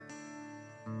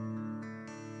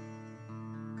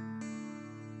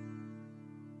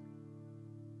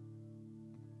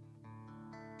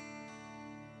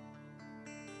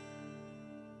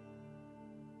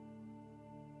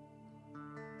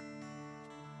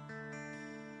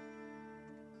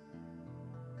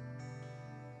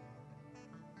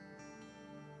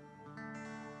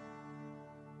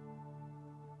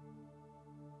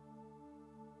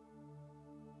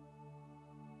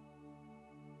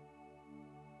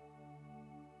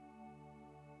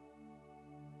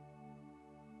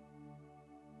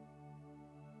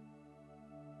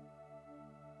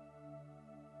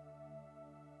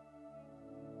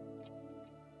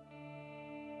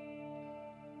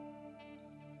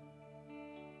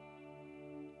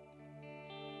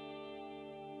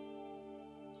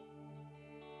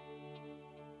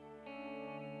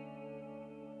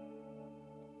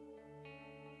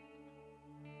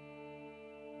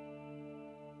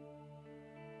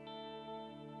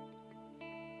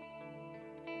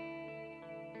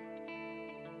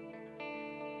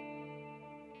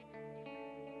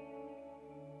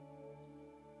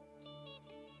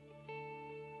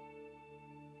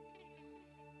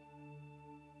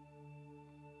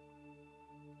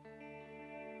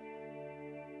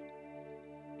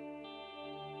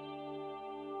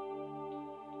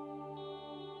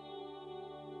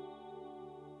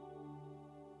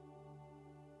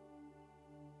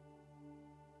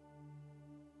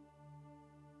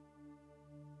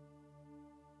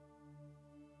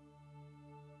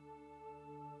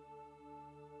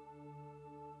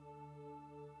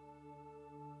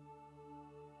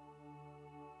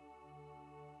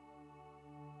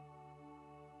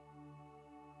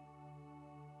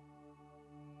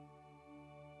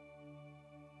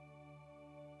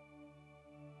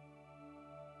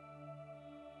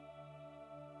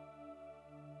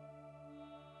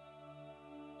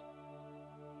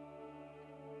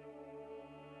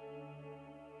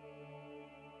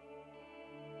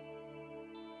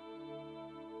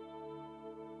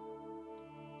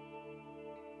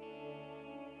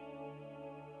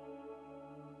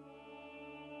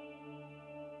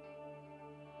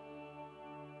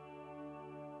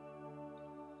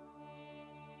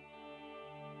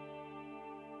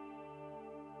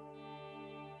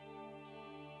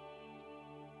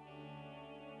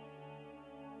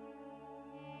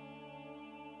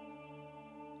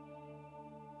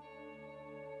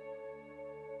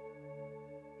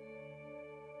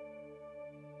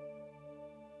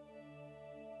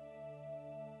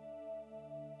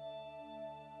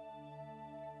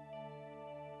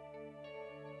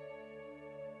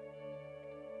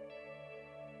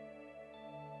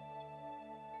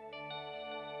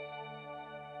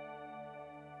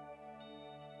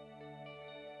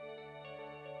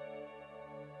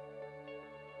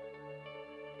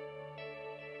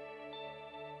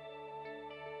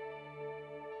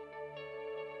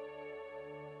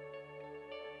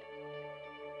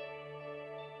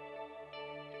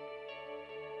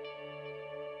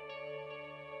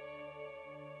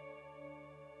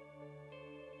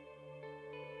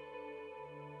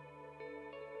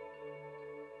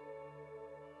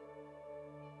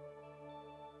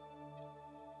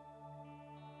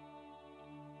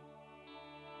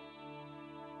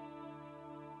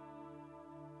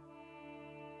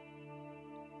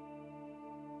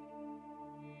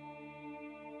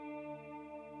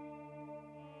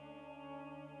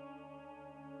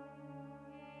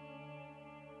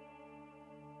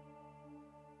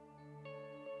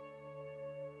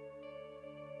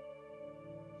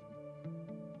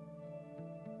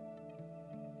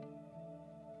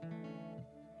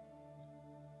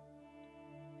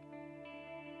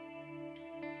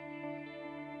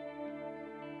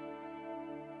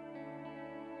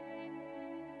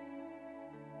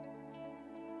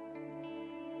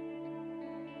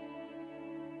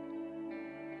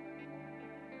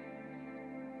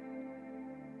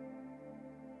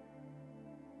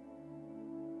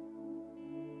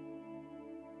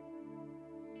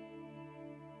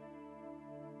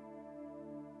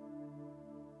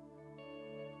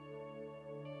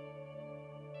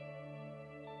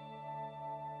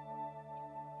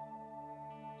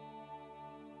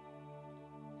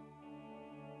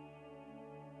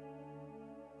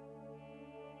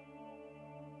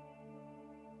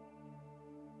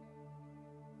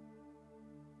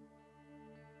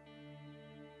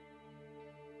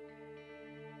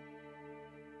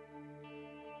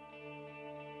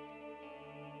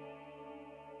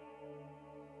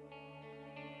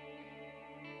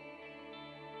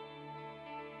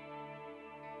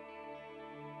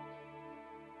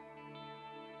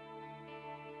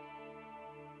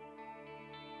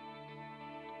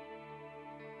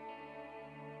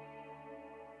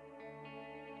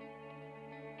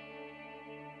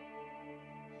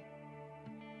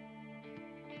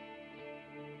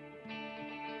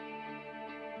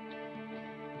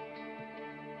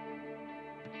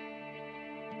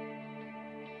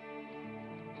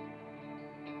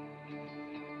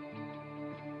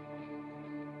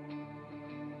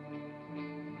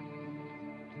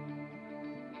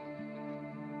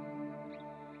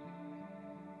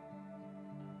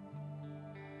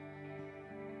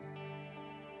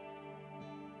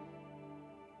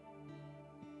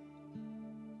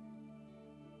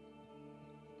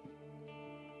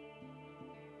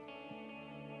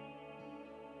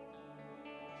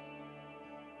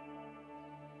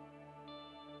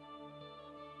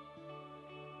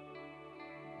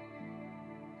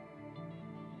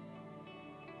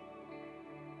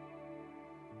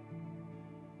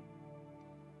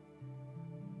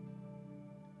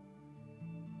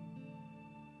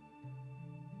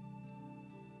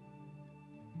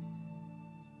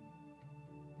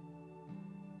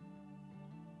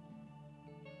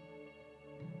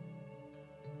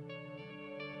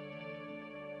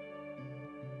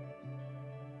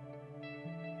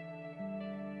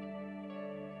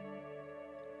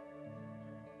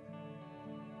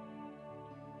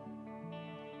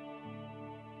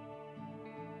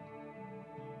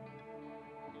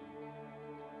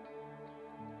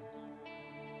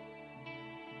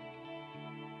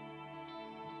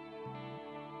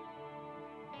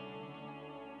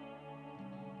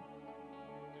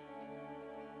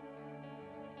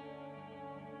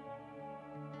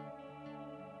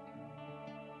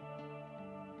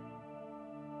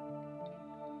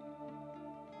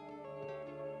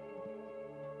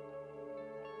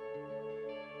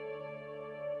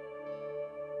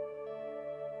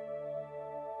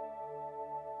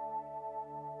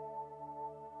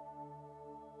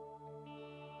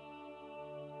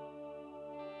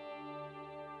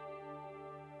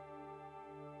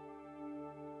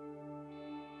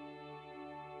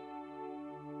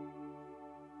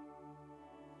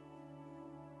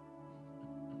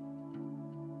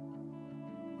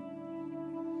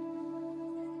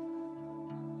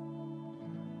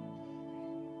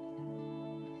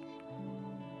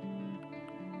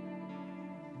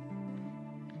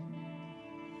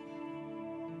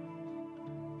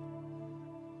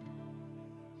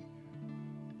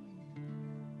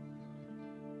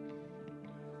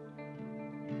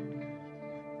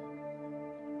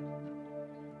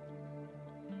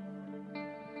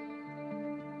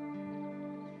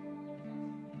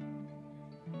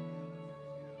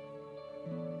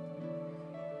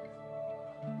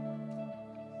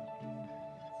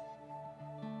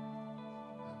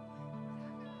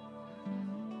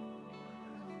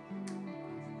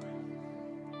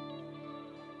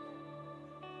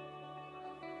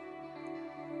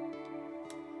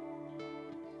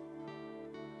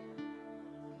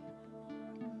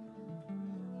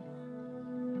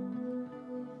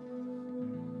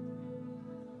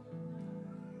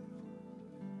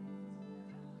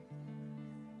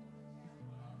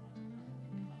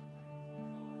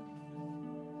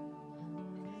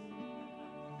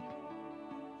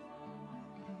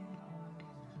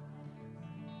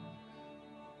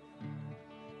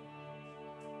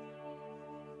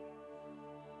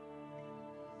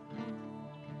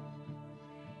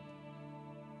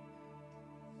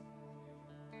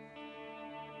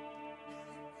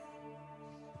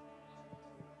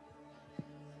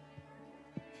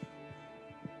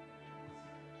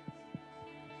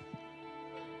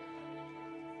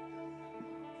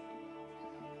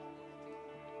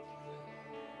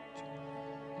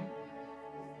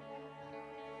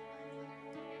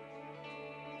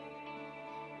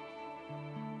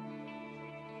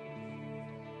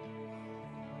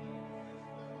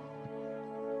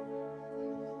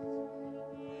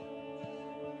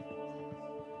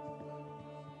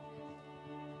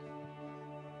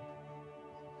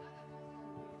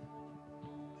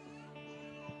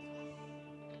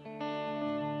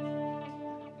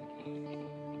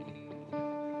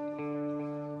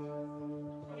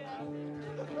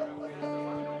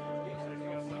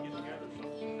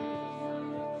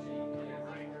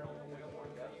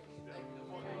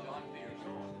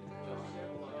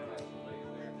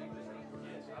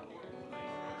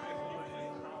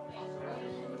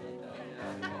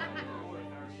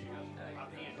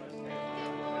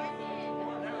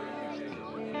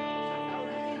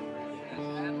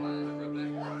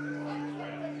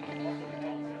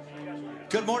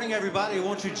Good morning, everybody.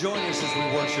 Won't you join us as we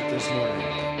worship this morning?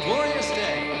 Glorious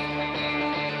day.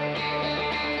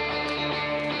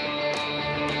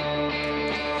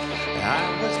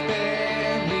 I was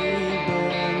buried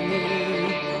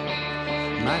beneath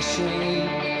my shame.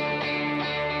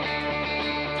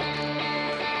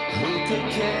 Who could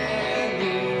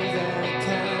carry that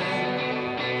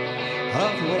kind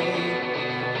of weight?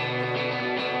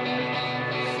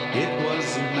 It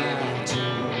was my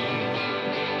tomb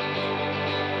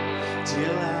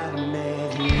till I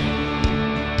met you.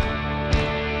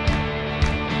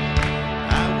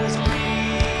 I was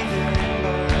breathing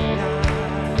but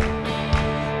not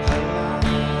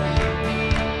alive.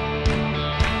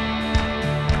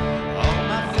 All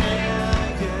my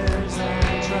failures I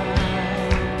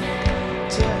tried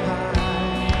to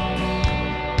hide.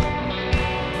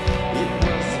 It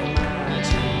was my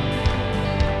turn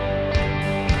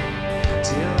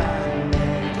till I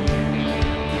met you.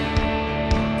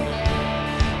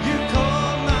 You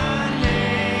called my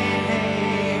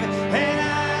name and I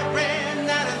ran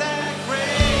out of that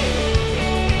grave.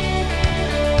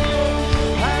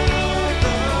 Out of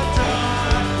the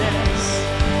darkness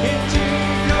into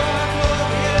your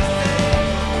glorious day.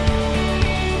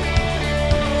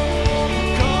 You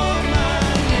called my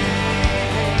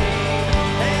name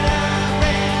and I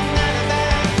ran out of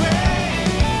that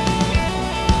grave.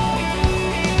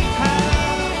 Out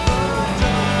of the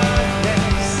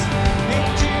darkness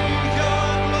into your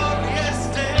glorious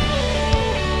day.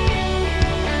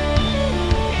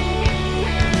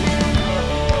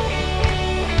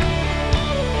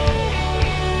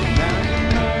 Now your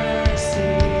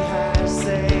mercy has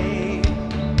saved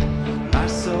my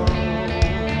soul.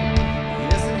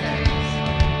 Yes, it has.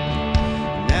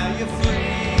 Now your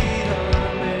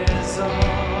freedom is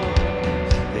all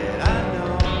that I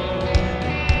know.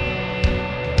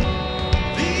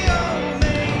 The old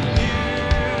made new.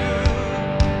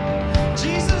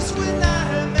 Jesus, when I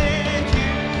met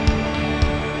you.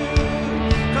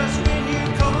 'Cause when you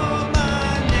called my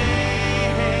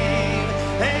name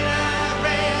and I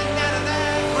ran out of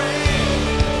that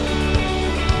grave.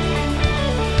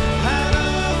 Out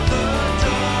of the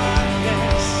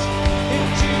darkness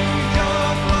into your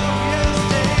glorious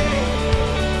day.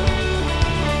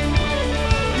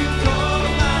 You called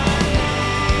my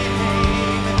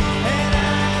name and I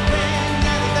ran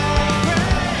out of that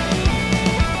grave.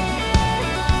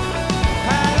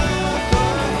 Out of the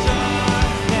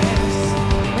darkness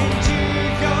into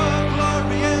your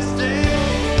glorious day.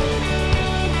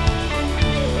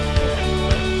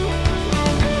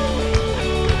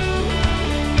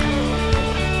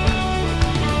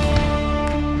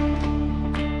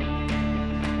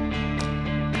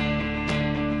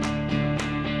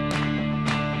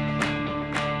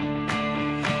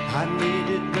 I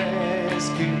needed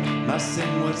rescue, my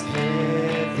sin was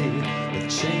heavy. The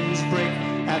chains break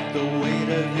at the weight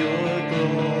of your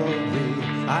glory.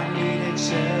 I needed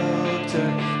shelter,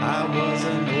 I was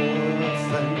an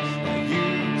orphan. Now you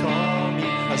call me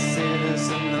a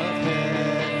citizen of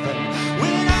heaven.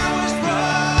 When I was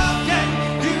broken,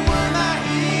 you were my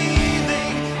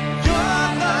healing. Your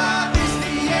love is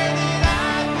the air that I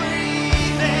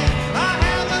breathe in. I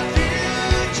have a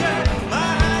future, my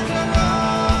eyes are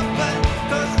open.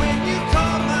 'Cause when you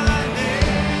call my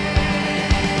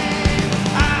name,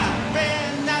 I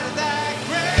ran out of that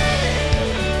grave.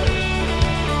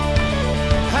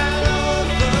 Out of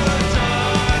the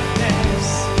darkness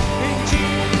into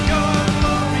your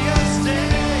glorious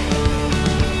day.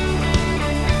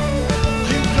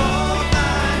 You called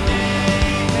my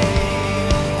name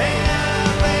and I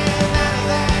ran out of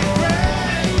that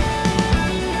grave.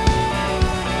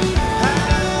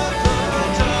 Out of the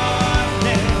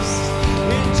darkness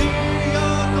into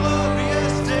your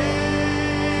glorious day.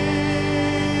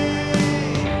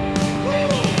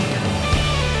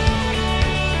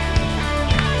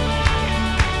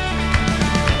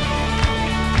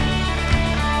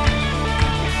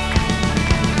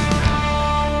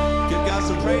 Give God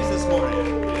some praise this morning.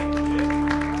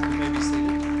 You may be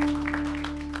seated.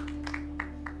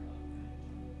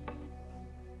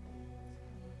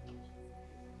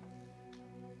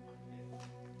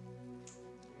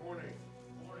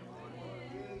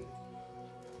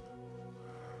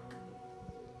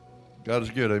 God is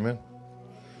good, amen.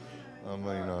 I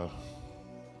mean,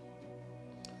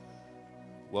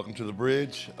 welcome to the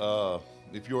bridge.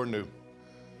 If you're new,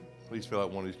 please fill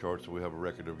out one of these cards so we have a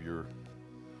record of your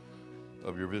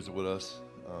visit with us.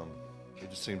 It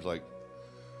just seems like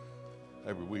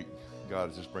every week God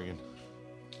is just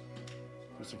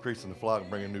increasing the flock and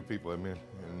bringing new people, amen.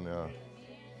 And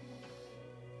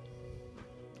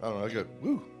I don't know,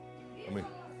 I mean,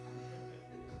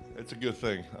 it's a good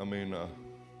thing. I mean,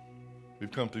 we've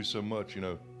come through so much, you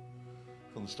know,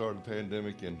 from the start of the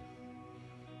pandemic and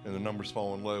the numbers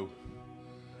falling low,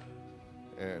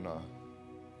 and to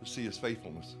see his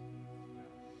faithfulness.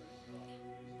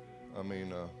 I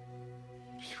mean,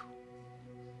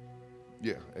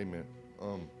 yeah, amen.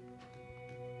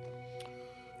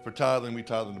 For tithing, we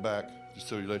tithe in the back. Just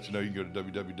so you let you know, you can go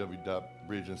to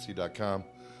www.bridgenc.com.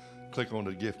 Click on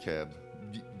the gift tab.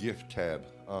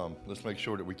 Let's make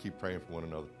sure that we keep praying for one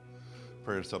another.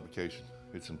 Prayer and supplication.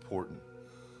 It's important.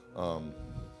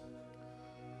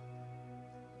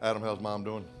 Adam, how's mom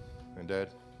doing? And dad?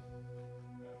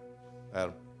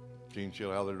 Adam, Gene,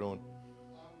 Sheila, how they're doing?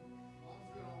 Mom's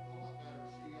doing a lot better.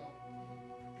 She was moved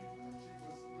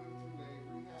to a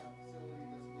rehab facility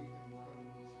this week, and we're going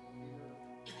to be here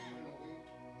in a week,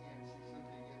 and she should be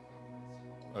getting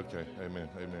home. Okay,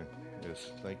 amen.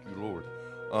 Yes, thank you, Lord.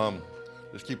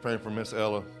 Let's keep praying for Miss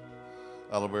Ella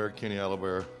Olivera, Kenny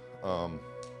Olivera.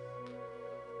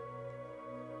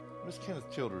 Miss Kenneth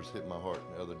Childers hit my heart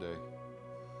the other day.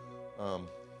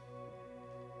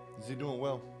 Is he doing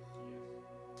well?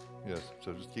 Yes,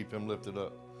 so just keep him lifted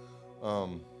up.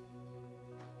 All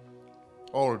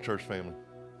our church family.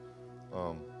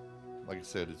 Like I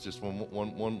said, it's just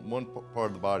one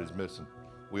part of the body's missing.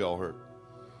 We all hurt.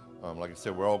 Like I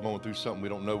said, we're all going through something. We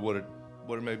don't know what it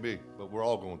may be, but we're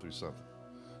all going through something.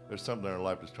 There's something in our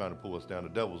life that's trying to pull us down. The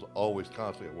devil's always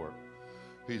constantly at work.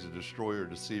 He's a destroyer, a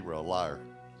deceiver, a liar.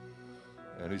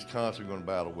 And he's constantly going to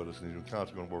battle with us, and he's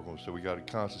constantly going to work on us. So we got to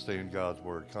constantly stay in God's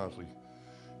word, constantly,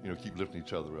 keep lifting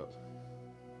each other up.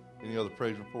 Any other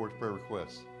praise reports, prayer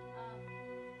requests?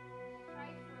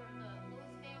 Pray for the Lewis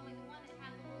family, the one that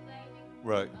had the little baby.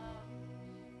 Right.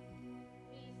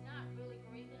 He's not really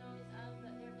breathing on his own,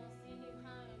 but they're going to send him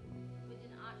home with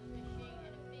an oxygen machine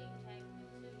and a feed tank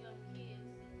with 2 young kids.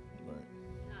 Right.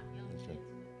 Not young Okay.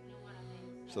 kids, but you know what I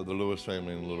mean. So the Lewis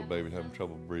family and the little baby having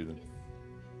trouble breathing.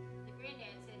 The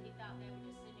granddad said he thought they were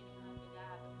just sending him home to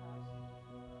die because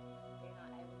they're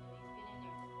not able to. He's been in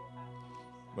there for 4 or 5 months.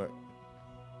 So Right. just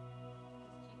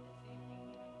keep the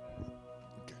family in prayer.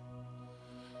 Okay.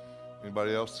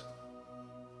 Anybody else?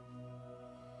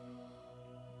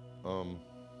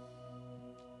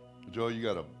 Joe, you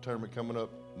got a tournament coming up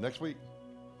next week.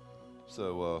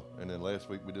 So, and then last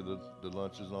week we did the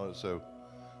lunches and all that. So,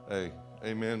 hey,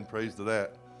 amen. Praise to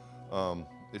that.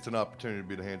 It's an opportunity to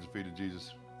be the hands and feet of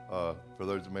Jesus. For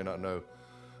those that may not know,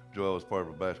 Joel is part of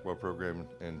a basketball program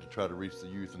and to try to reach the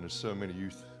youth. And there's so many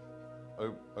youth,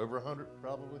 over 100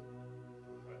 probably,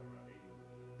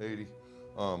 80.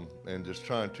 And just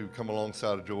trying to come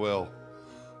alongside of Joel,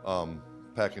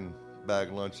 packing bag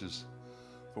lunches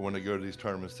for when they go to these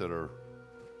tournaments that are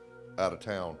out of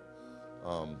town.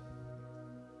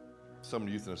 Some of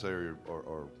the youth in this area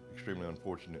are extremely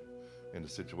unfortunate in the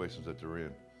situations that they're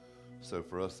in. So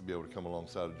for us to be able to come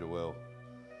alongside of Joel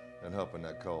and help in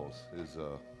that cause is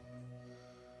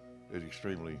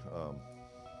extremely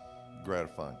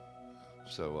gratifying.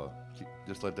 So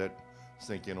just let that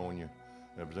sink in on you.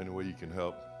 And if there's any way you can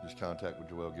help, just contact with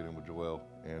Joel, get in with Joel.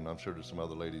 And I'm sure there's some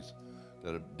other ladies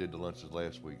that did the lunches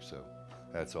last week, so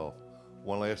hats off.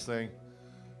 One last thing,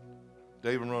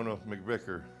 Dave and Rona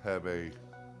McVicker have a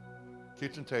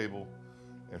kitchen table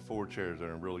and 4 chairs that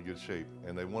are in really good shape,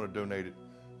 and they want to donate it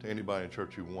to anybody in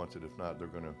church who wants it. If not, they're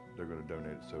gonna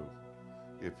donate it. So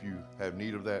if you have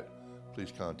need of that,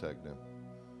 please contact them.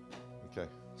 Okay,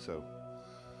 so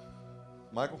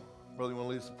Michael, brother, you want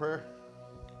to lead us in prayer?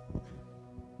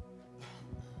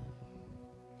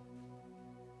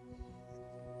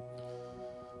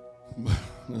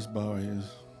 Let's bow our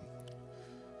heads.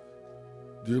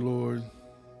 Dear Lord,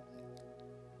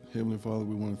 Heavenly Father,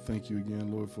 we want to thank you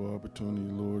again, Lord, for our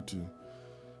opportunity, Lord, to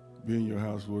be in your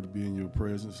house, Lord, to be in your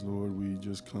presence, Lord. We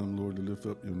just come, Lord, to lift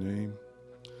up your name.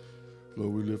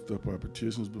 Lord, we lift up our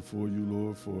petitions before you,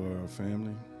 Lord, for our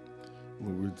family.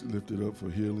 Lord, we lift it up for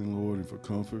healing, Lord, and for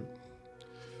comfort.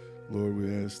 Lord,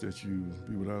 we ask that you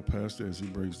be with our pastor as he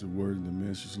brings the word and the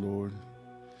message, Lord,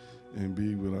 and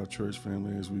be with our church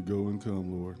family as we go and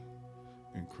come, Lord.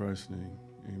 In Christ's name,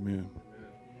 amen.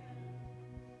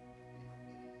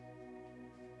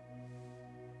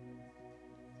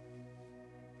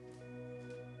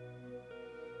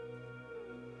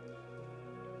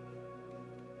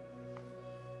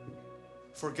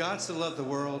 For God so loved the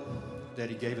world that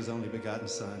he gave his only begotten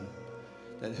Son,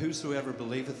 that whosoever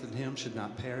believeth in him should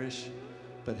not perish,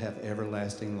 but have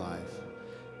everlasting life.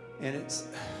 And it's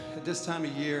at this time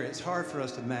of year, it's hard for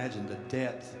us to imagine the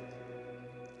depth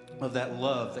of that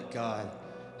love that God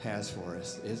has for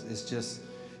us. It's just,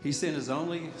 he sent his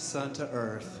only Son to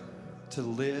earth to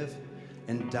live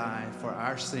and die for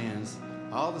our sins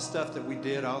all the stuff that we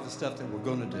did, all the stuff that we're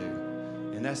going to do.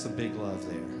 And that's a big love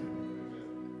there.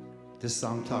 This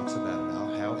song talks about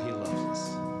it, how he loves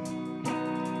us.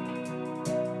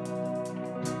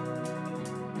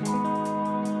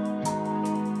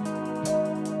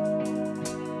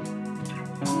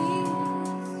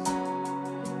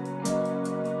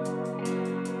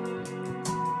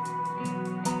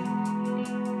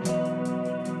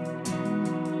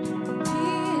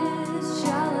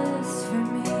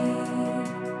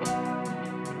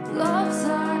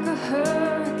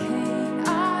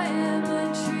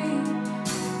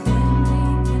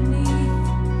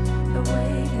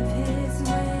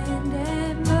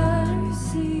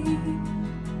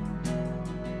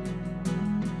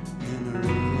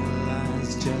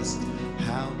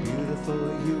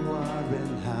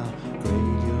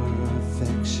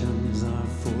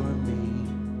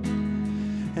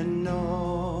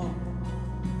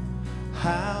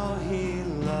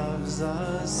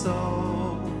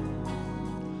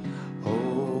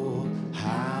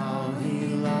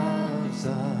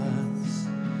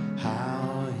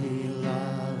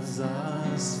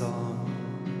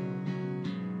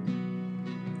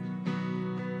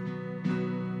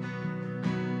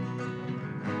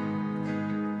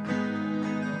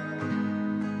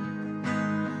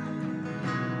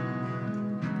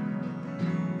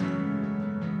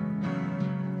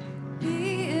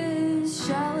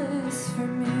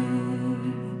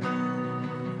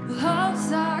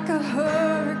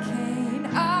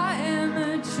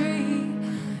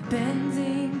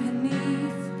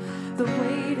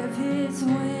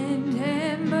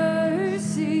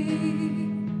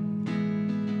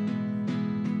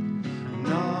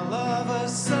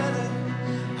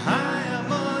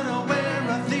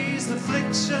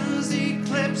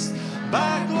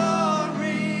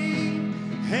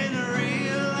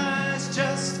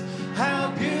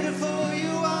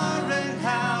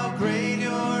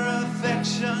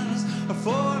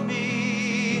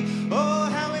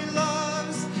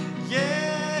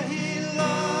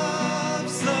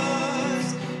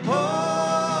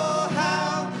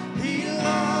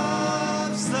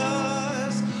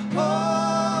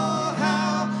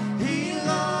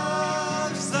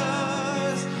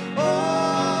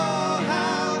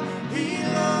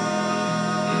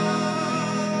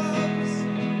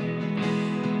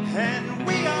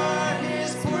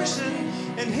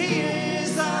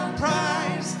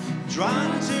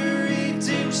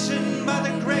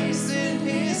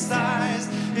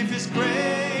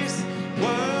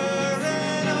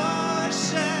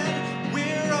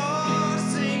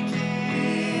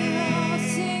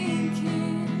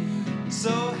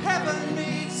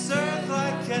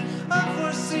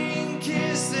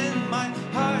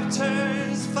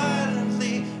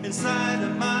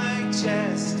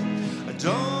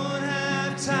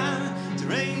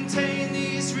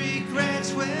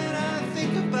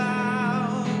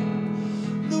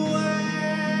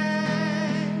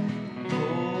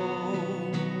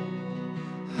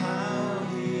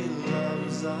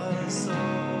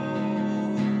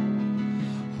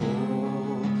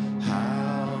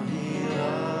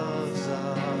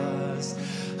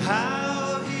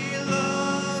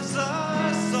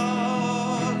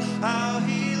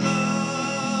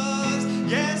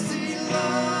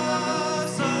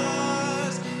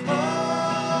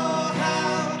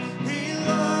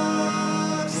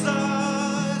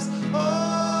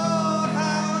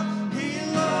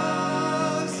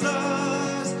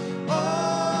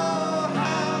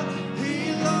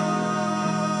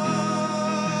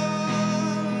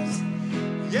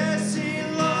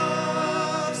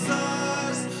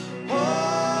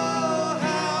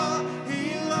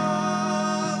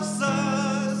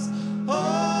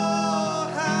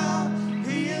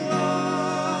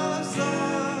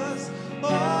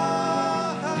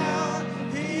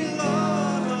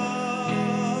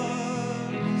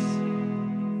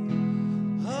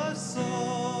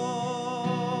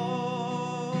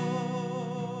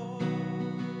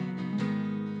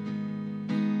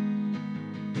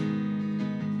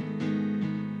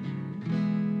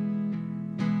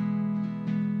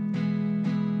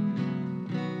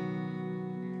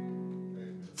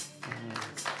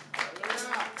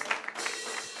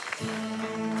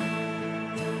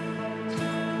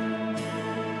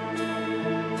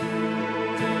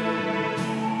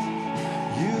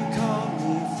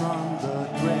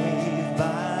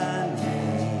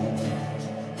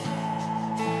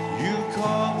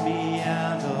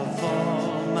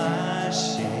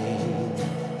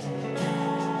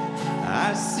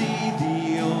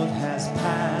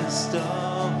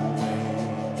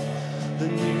 The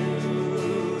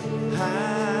new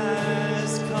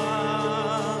has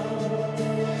come.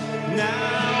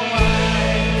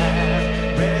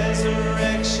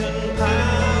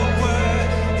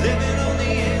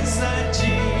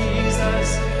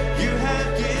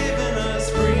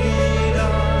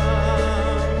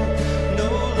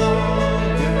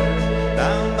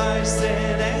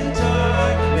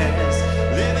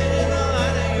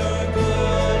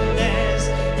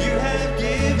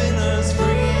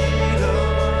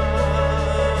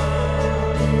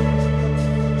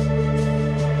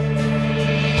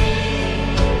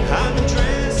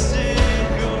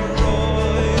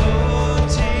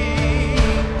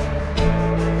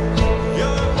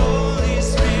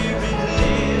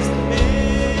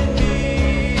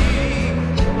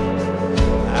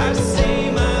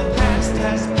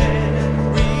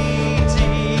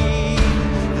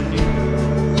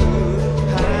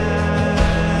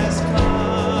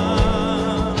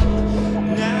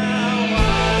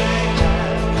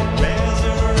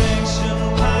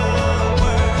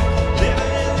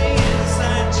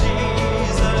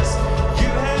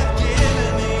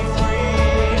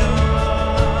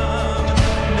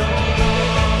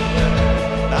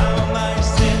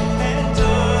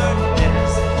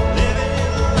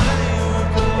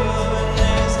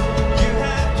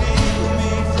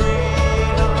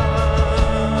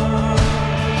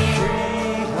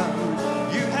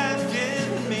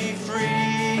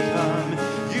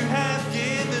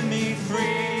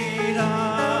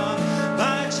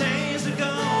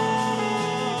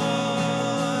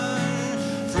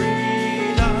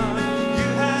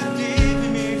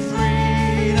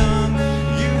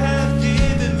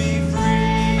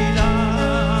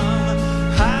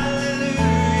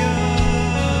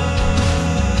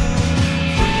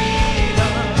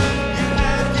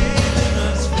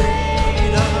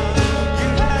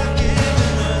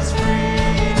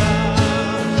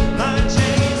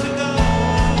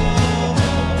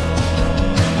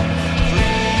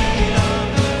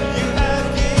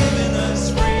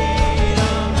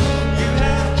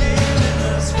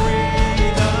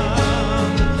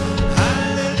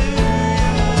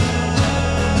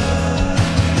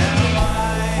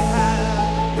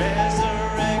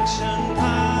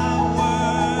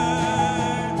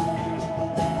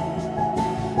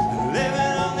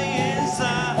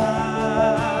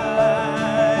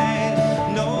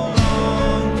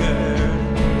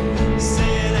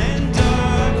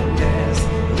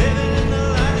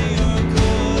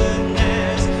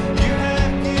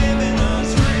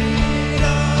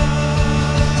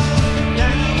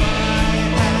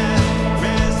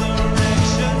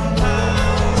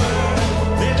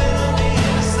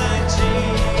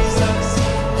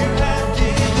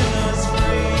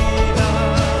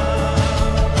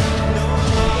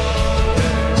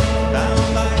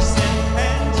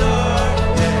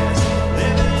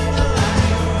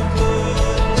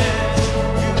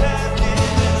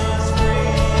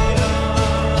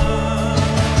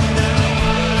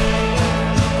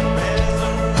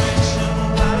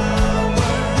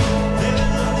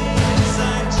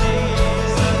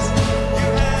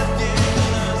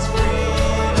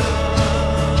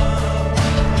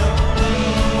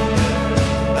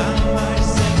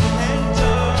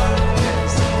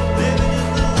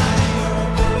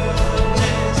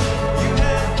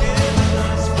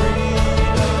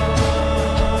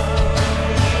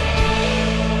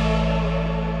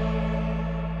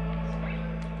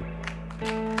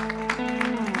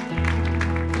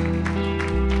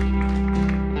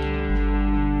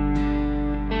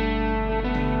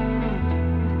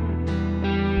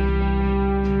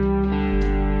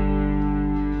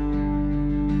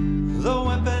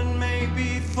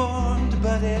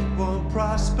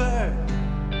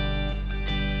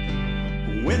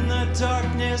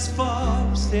 darkness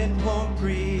falls, it won't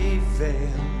prevail.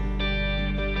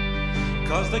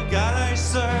 'Cause the God I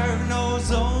serve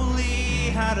knows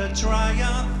only how to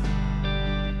triumph.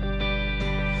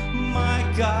 My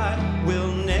God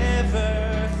will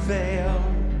never fail.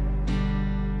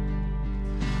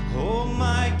 Oh,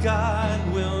 my God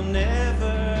will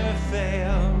never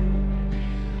fail.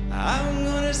 I'm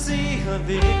gonna see a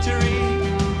victory.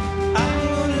 I'm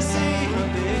gonna see a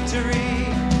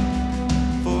victory.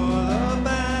 For the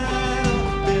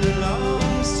battle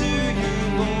belongs to you,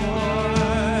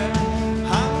 Lord.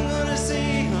 I'm gonna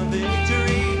see a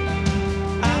victory.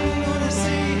 I'm gonna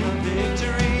see a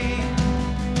victory.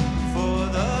 For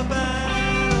the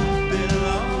battle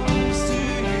belongs to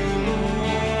you, Lord.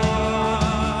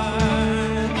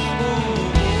 Oh,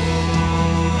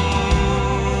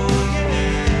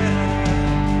 yeah.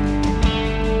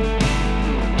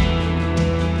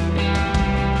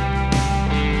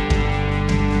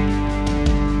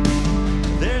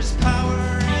 There's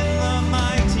power in the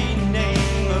mighty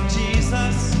name of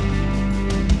Jesus.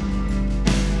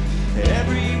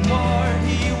 Every war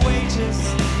he wages,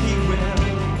 he will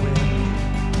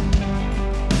win.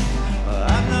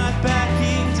 I'm not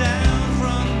backing down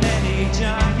from any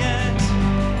giant.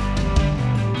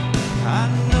 I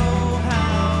know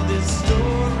how this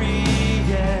story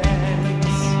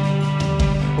ends.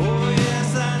 Oh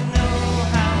yes, I know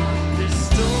how this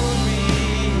story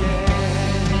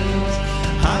ends.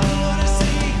 I'm gonna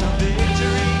see a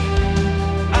victory.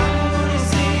 I'm gonna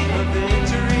see a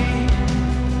victory.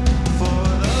 For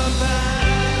the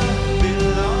battle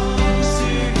belongs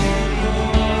to you,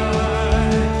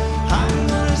 Lord. I'm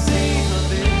gonna see a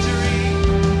victory.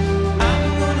 I'm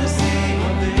gonna see a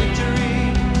victory.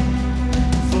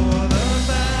 For the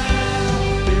battle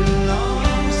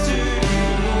belongs to you,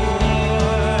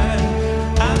 Lord.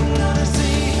 I'm gonna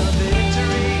see a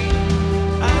victory.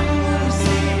 I'm gonna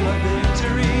see a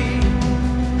victory.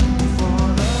 For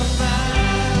the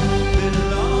battle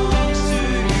belongs to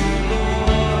you,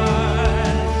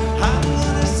 Lord. I'm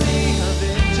gonna see a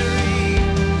victory.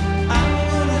 I'm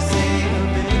gonna see a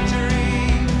victory.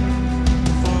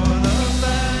 For the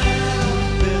battle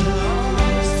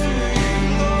belongs to you,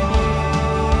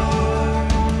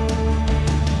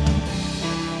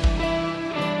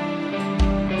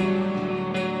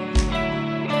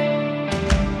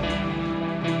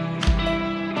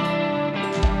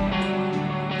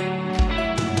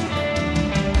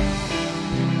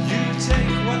 You take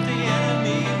what the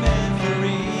enemy meant for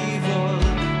evil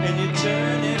and you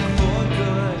turn it for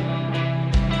good.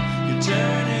 You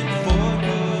turn it for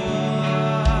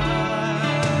good.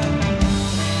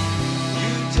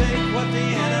 You take what the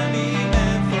enemy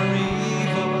meant for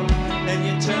evil and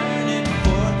you turn it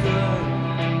for good.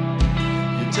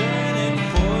 You turn it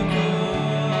for good.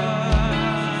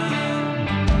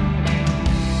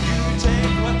 You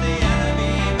take what the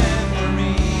enemy meant for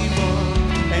evil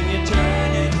and you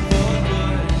turn it for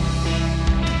good.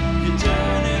 You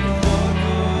turn it for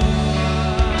good.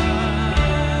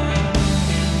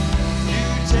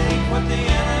 You take what the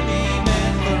enemy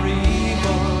meant for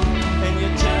evil and you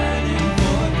turn it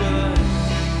for good.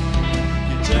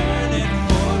 You turn it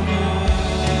for good.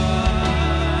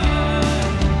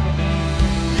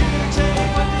 You take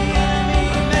what the enemy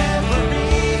meant for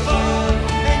evil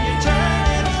and you turn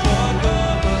it for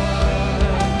good.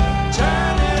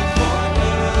 Turn it for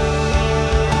good.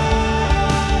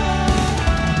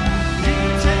 You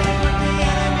take what the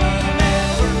enemy meant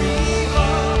for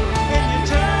evil and you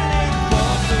turn it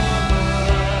for good.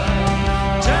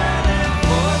 Turn it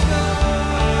for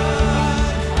good.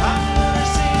 I'm gonna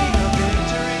see a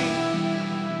victory.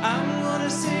 I'm gonna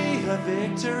see a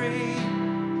victory.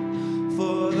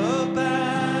 For the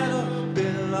battle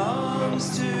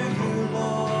belongs to you,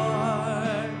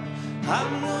 Lord.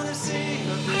 I'm gonna see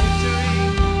a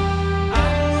victory.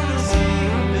 I'm gonna see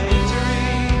a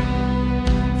victory.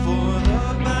 For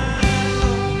the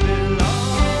battle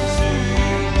belongs to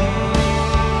you,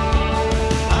 Lord.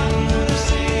 I'm gonna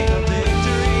see a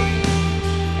victory.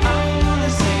 I'm gonna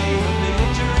see a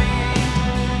victory.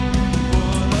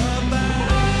 For the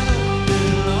battle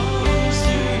belongs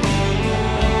to you,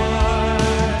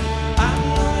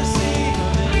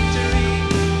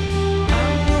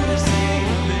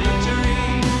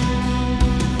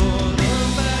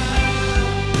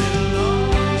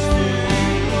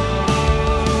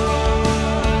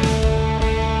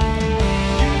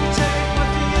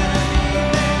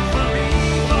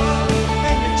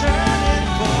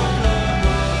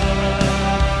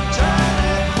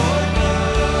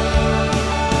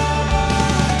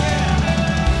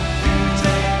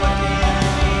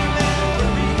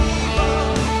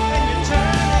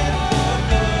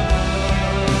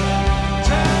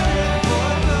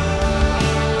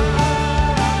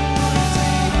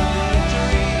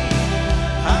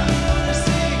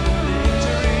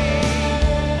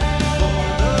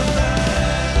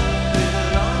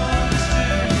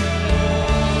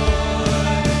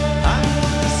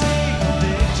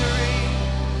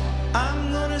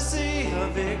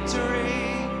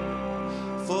 victory,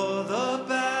 for the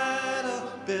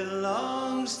battle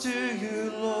belongs to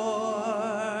you,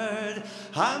 Lord.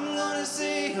 I'm gonna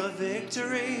see a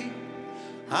victory.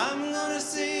 I'm gonna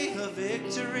see a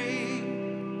victory,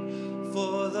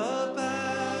 for the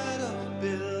battle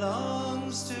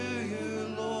belongs to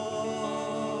you, Lord.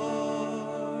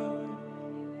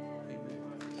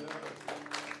 Amen.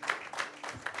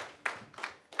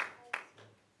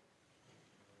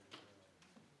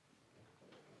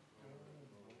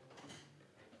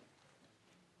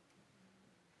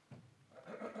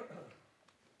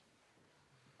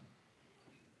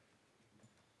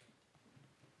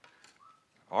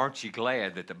 Aren't you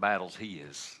glad that the battle's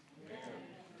His?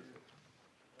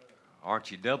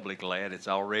 Aren't you doubly glad it's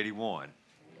already won?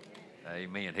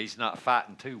 Amen. He's not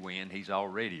fighting to win. He's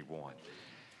already won.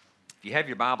 If you have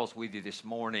your Bibles with you this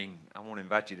morning, I want to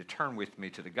invite you to turn with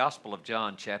me to the Gospel of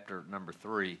John, chapter number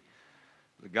 3.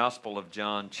 The Gospel of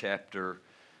John, chapter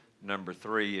number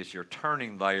 3. As you're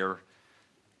turning there,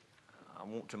 I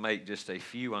want to make just a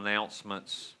few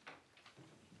announcements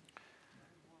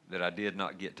that I did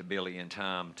not get to Billy in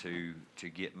time to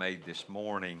get made this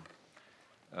morning.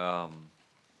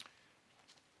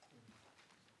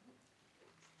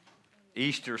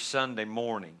 Easter Sunday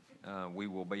morning, we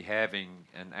will be having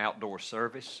an outdoor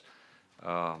service,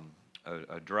 a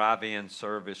drive-in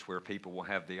service where people will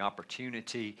have the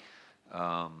opportunity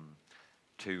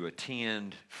to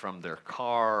attend from their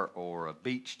car or a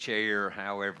beach chair,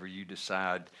 however you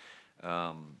decide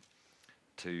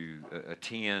to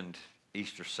attend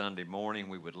Easter Sunday morning.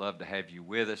 We would love to have you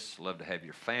with us, love to have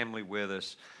your family with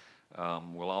us.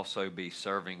 We'll also be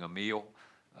serving a meal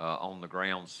on the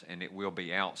grounds, and it will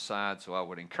be outside, so I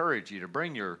would encourage you to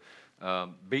bring your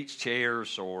beach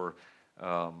chairs or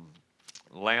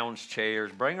lounge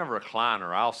chairs. Bring a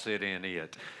recliner. I'll sit in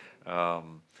it.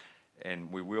 And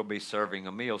we will be serving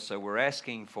a meal, so we're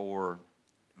asking for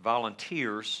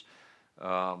volunteers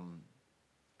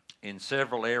in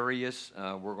several areas.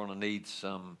 We're going to need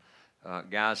some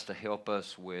guys to help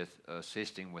us with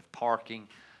assisting with parking,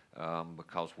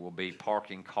 because we'll be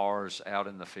parking cars out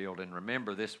in the field. And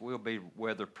remember, this will be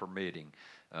weather permitting.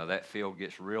 That field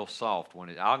gets real soft when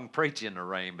I can preach in the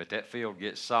rain, but that field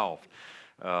gets soft.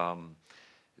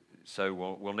 So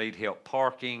we'll need help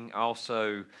parking.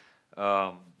 Also,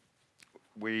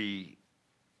 we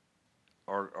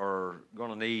are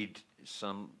going to need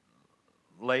some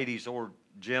ladies or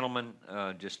gentlemen,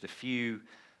 just a few,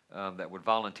 that would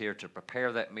volunteer to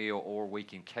prepare that meal, or we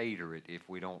can cater it if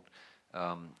we don't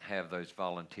have those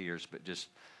volunteers. But just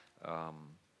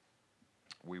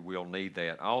we will need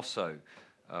that. Also,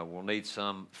 we'll need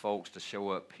some folks to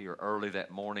show up here early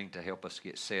that morning to help us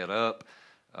get set up,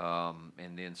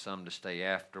 and then some to stay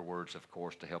afterwards, of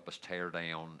course, to help us tear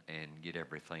down and get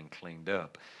everything cleaned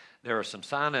up. There are some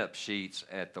sign-up sheets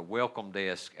at the welcome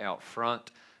desk out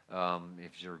front.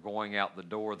 If you're going out the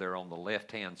door, they're on the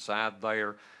left-hand side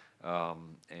there.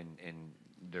 And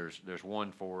there's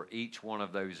one for each one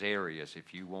of those areas.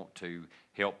 If you want to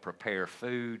help prepare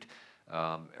food,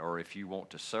 or if you want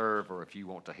to serve, or if you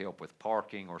want to help with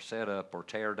parking or set up or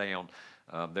tear down,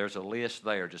 there's a list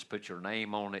there. Just put your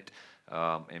name on it,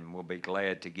 and we'll be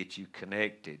glad to get you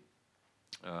connected.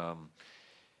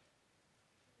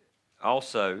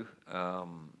 Also,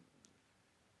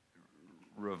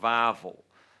 revival.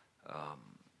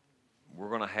 We're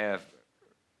going to have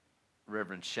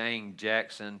Reverend Shane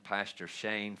Jackson, Pastor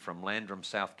Shane from Landrum,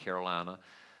 South Carolina,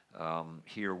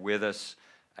 here with us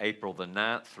April the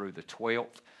 9th through the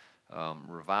 12th.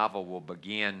 Revival will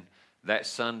begin that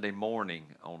Sunday morning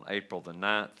on April the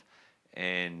 9th.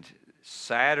 And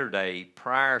Saturday,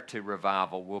 prior to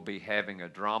revival, we'll be having a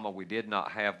drama. We did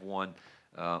not have one,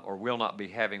 or will not be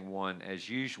having one as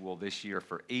usual this year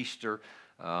for Easter.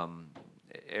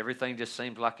 Everything just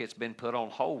seems like it's been put on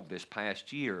hold this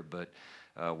past year, but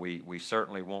we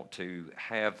certainly want to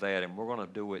have that, and we're going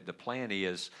to do it. The plan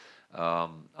is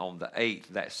on the 8th,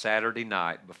 that Saturday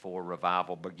night before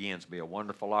revival begins. Be a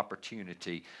wonderful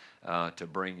opportunity to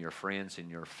bring your friends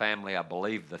and your family. I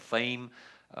believe the theme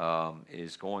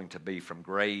is going to be from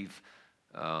grave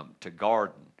to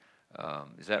garden.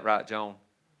 Is that right, Joan?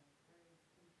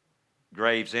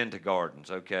 Graves into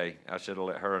gardens. Okay, I should have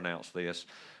let her announce this.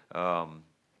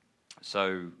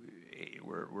 So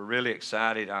we're really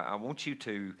excited. I want you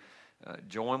to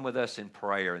join with us in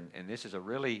prayer, and this is a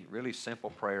really, really simple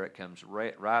prayer. It comes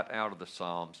right out of the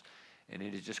Psalms, and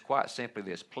it is just quite simply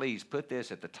this. Please put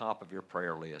this at the top of your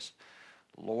prayer list.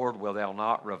 Lord, will thou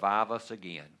not revive us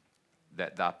again,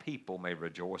 that thy people may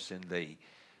rejoice in thee?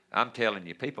 I'm telling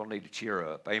you, people need to cheer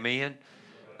up. Amen?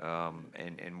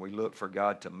 And we look for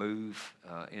God to move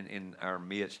in our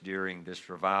midst during this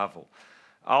revival.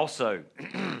 Also,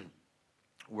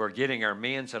 we're getting our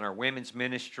men's and our women's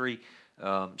ministry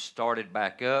started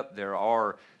back up. There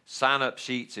are sign-up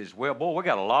sheets as well. Boy, we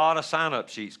got a lot of sign-up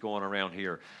sheets going around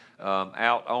here.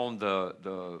 Out on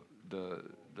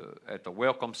at the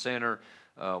Welcome Center,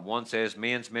 one says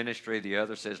men's ministry, the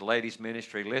other says ladies'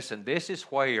 ministry. Listen, this is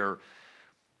where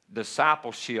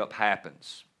discipleship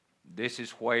happens. This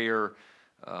is where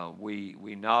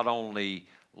we not only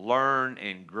learn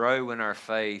and grow in our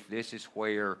faith. This is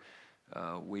where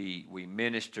we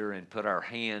minister and put our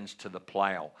hands to the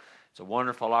plow. It's a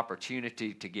wonderful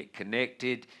opportunity to get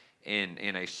connected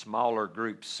in a smaller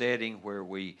group setting where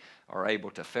we are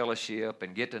able to fellowship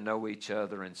and get to know each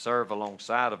other and serve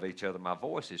alongside of each other. My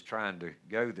voice is trying to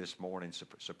go this morning,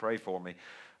 so pray for me.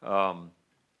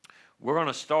 We're going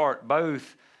to start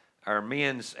both our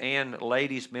men's and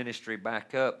ladies' ministry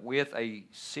back up with a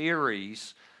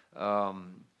series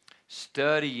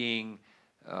studying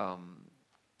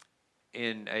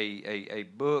in a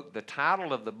book. The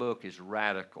title of the book is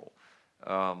Radical.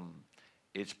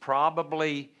 It's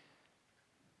probably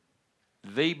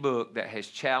the book that has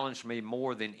challenged me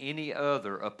more than any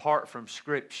other apart from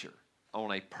Scripture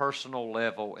on a personal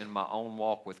level in my own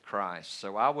walk with Christ.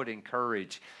 So I would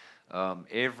encourage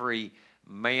every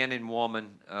man and woman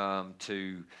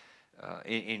to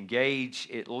engage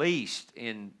at least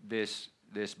in this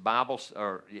Bible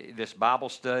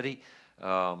study.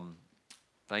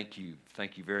 Thank you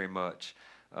very much.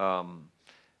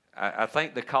 I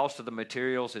think the cost of the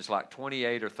materials is like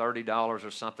 $28 or $30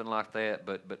 or something like that.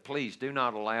 But please do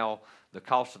not allow the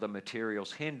cost of the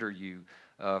materials hinder you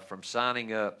from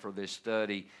signing up for this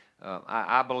study.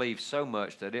 I believe so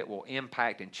much that it will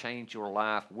impact and change your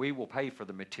life. We will pay for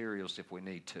the materials if we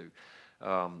need to.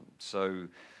 So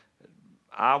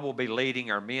I will be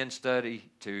leading our men's study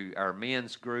to our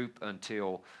men's group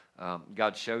until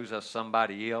God shows us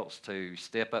somebody else to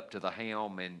step up to the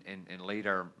helm and lead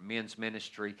our men's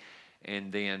ministry.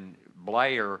 And then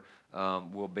Blair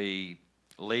will be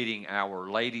leading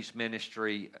our ladies'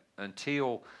 ministry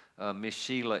until Miss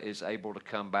Sheila is able to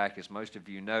come back. As most of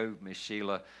you know, Miss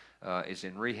Sheila is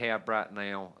in rehab right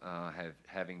now,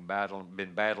 having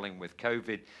been battling with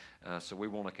COVID. So we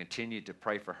want to continue to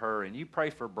pray for her. And you pray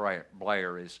for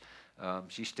Blair as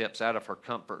she steps out of her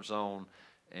comfort zone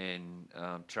and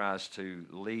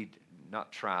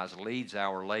leads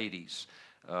our ladies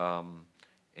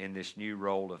in this new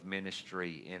role of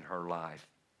ministry in her life.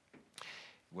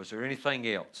 Was there anything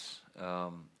else?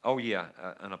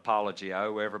 An apology. I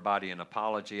owe everybody an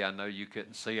apology. I know you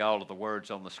couldn't see all of the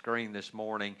words on the screen this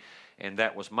morning, and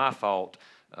that was my fault.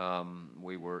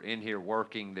 We were in here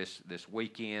working this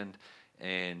weekend,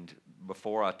 and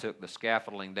before I took the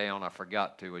scaffolding down, I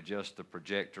forgot to adjust the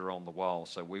projector on the wall,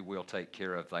 so we will take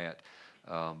care of that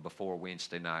before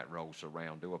Wednesday night rolls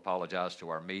around. Do apologize to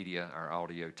our media, our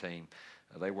audio team.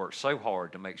 They work so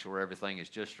hard to make sure everything is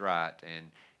just right,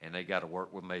 and they got to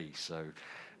work with me, so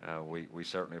we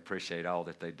certainly appreciate all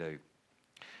that they do.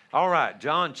 All right,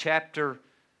 John chapter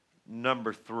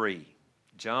number 3.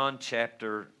 John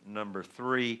chapter number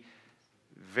 3,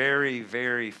 very,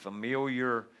 very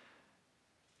familiar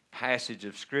passage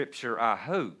of Scripture, I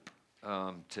hope,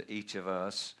 to each of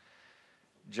us.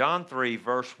 John 3,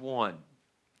 verse 1.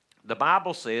 The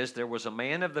Bible says there was a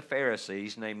man of the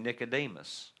Pharisees named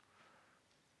Nicodemus,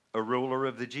 a ruler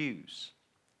of the Jews.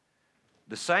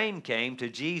 The same came to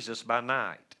Jesus by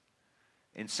night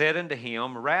and said unto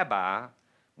him, Rabbi,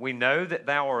 we know that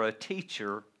thou art a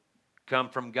teacher come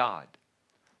from God.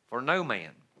 For no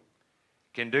man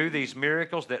can do these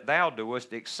miracles that thou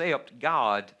doest except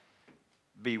God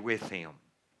be with him.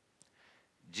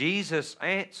 Jesus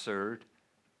answered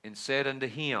and said unto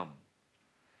him,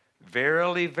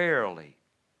 Verily, verily,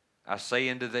 I say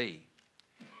unto thee,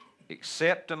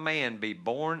 except a man be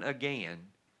born again,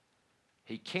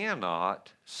 he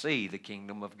cannot see the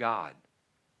kingdom of God.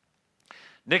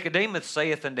 Nicodemus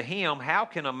saith unto him, How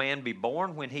can a man be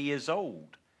born when he is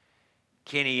old?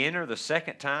 Can he enter the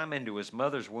second time into his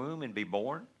mother's womb and be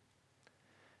born?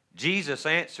 Jesus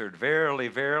answered, Verily,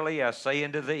 verily, I say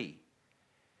unto thee,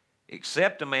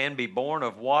 except a man be born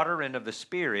of water and of the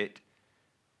Spirit,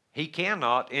 he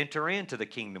cannot enter into the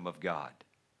kingdom of God.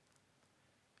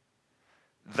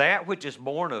 That which is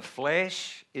born of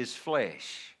flesh is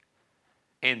flesh,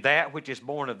 and that which is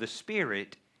born of the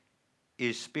Spirit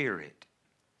is spirit.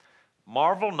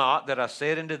 Marvel not that I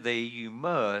said unto thee, you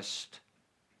must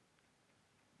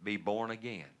be born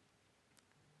again.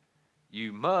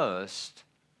 You must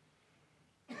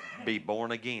be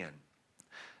born again.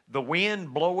 The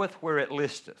wind bloweth where it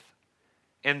listeth,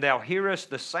 and thou hearest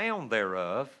the sound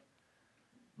thereof,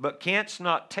 but canst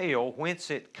not tell whence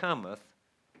it cometh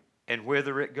and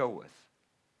whither it goeth.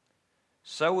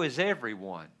 So is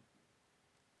everyone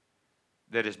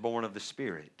that is born of the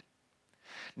Spirit.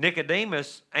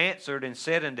 Nicodemus answered and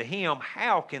said unto him,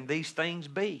 How can these things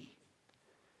be?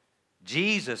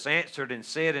 Jesus answered and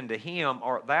said unto him,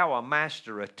 Art thou a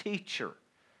master, a teacher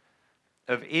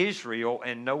of Israel,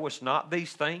 and knowest not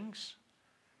these things?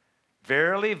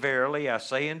 Verily, verily, I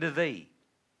say unto thee,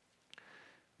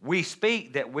 we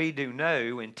speak that we do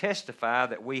know, and testify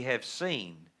that we have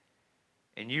seen,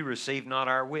 and you receive not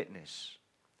our witness.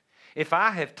 If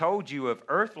I have told you of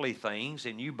earthly things,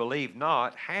 and you believe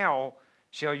not, how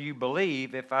shall you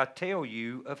believe if I tell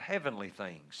you of heavenly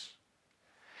things?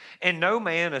 And no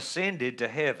man ascended to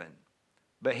heaven,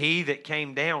 but he that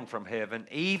came down from heaven,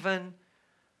 even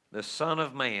the Son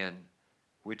of Man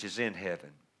which is in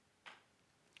heaven.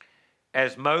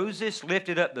 As Moses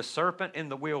lifted up the serpent in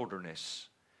the wilderness,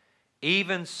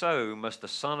 even so must the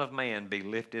Son of Man be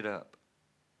lifted up,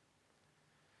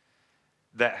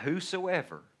 that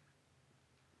whosoever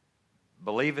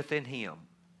believeth in him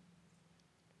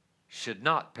should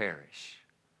not perish,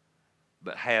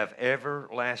 but have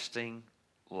everlasting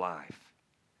life.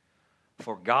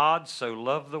 For God so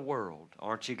loved the world,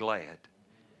 aren't you glad,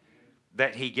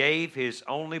 that he gave his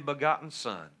only begotten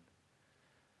Son,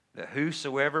 that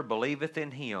whosoever believeth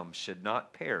in him should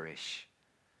not perish,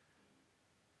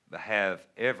 but have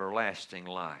everlasting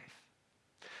life.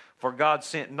 For God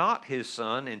sent not his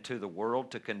Son into the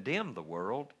world to condemn the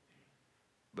world,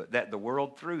 but that the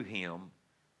world through him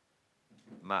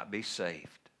might be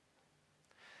saved.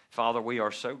 Father, we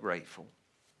are so grateful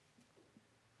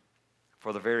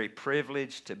for the very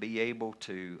privilege to be able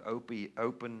to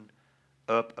open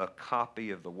up a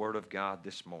copy of the Word of God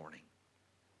this morning.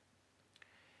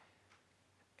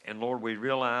 And Lord, we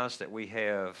realize that we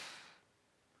have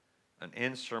an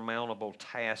insurmountable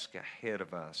task ahead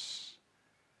of us.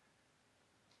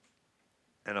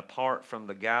 And apart from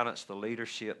the guidance, the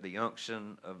leadership, the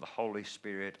unction of the Holy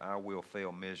Spirit, I will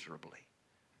fail miserably.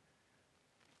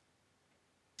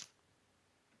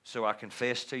 So I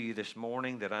confess to you this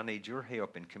morning that I need your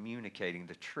help in communicating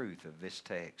the truth of this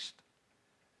text.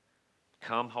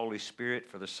 Come, Holy Spirit,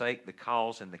 for the sake, the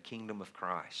cause, and the kingdom of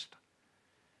Christ.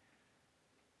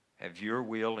 Have your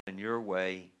will and your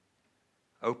way.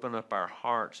 Open up our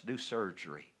hearts. Do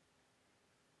surgery.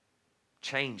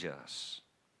 Change us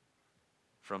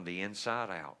from the inside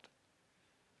out.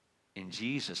 In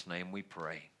Jesus' name we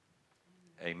pray.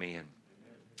 Amen.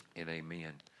 And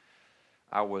amen.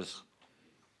 I was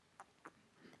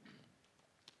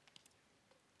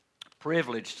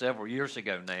privileged several years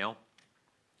ago now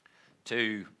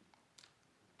to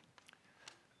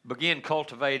begin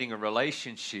cultivating a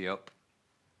relationship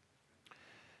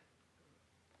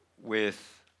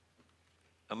with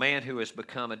a man who has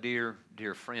become a dear,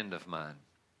 dear friend of mine.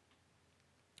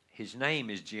 His name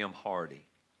is Jim Hardy.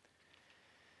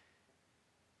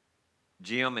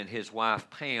 Jim and his wife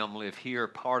Pam live here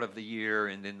part of the year,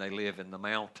 and then they live in the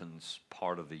mountains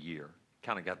part of the year.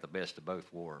 Kind of got the best of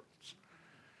both worlds.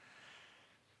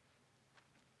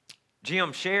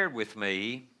 Jim shared with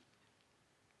me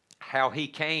how he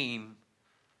came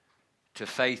to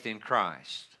faith in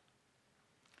Christ.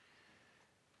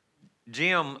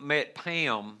 Jim met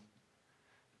Pam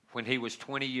when he was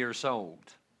 20 years old.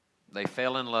 They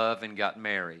fell in love and got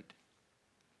married.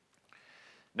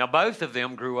 Now, both of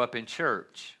them grew up in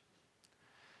church.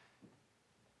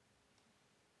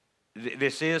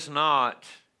 This is not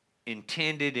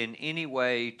intended in any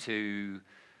way to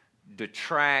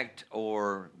detract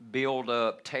or build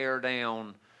up, tear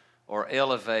down, or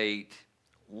elevate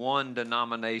one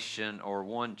denomination or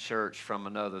one church from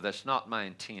another. That's not my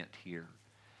intent here.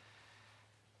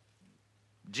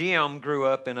 Jim grew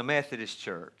up in a Methodist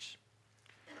church,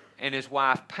 and his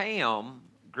wife Pam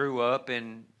grew up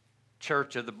in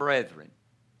Church of the Brethren.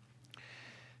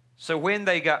 So when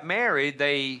they got married,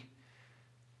 they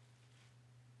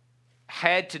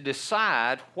had to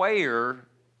decide where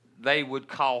they would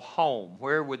call home.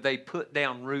 Where would they put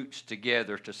down roots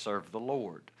together to serve the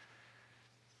Lord?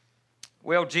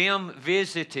 Well, Jim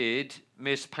visited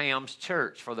Miss Pam's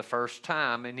church for the first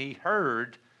time, and he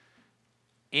heard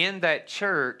in that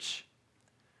church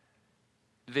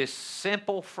this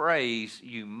simple phrase,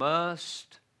 you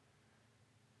must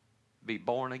be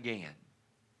born again.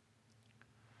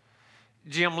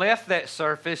 Jim left that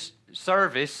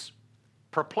service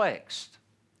perplexed.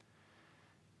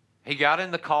 He got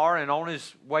in the car, and on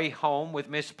his way home with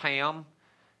Miss Pam,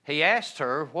 he asked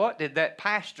her, what did that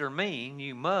pastor mean,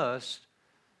 you must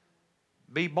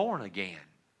be born again?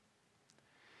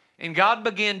 And God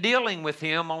began dealing with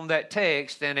him on that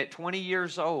text, and at 20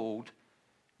 years old,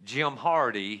 Jim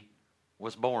Hardy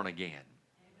was born again.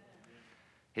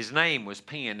 His name was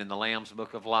penned in the Lamb's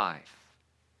Book of Life.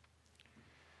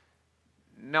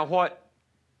 Now, what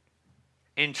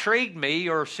intrigued me,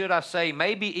 or should I say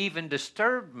maybe even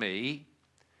disturbed me,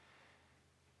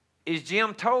 is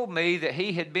Jim told me that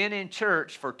he had been in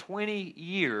church for 20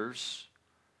 years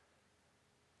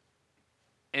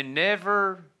and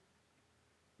never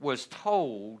was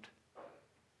told,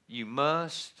 you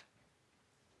must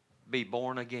be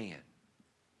born again.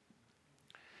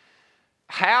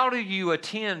 How do you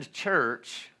attend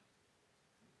church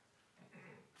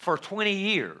for 20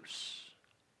 years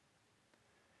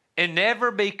and never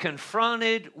be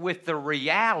confronted with the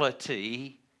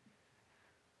reality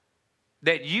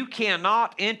that you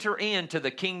cannot enter into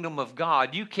the kingdom of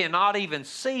God? You cannot even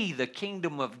see the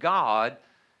kingdom of God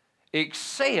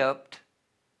except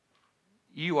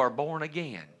you are born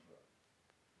again.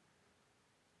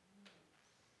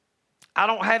 I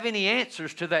don't have any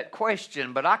answers to that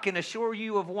question, but I can assure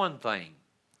you of one thing.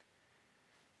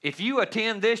 If you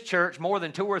attend this church more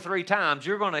than 2 or 3 times,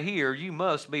 you're going to hear, you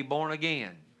must be born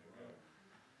again.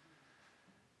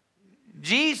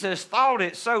 Jesus thought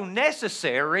it so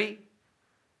necessary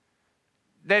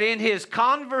that in his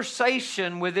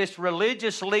conversation with this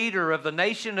religious leader of the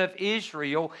nation of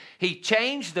Israel, he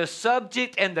changed the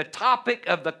subject and the topic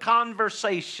of the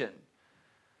conversation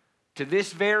to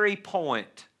this very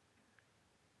point.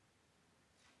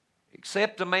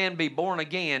 Except a man be born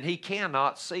again, he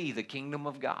cannot see the kingdom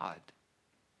of God.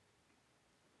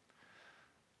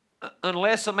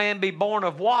 Unless a man be born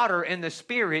of water and the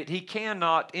Spirit, he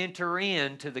cannot enter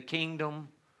into the kingdom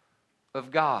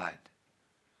of God.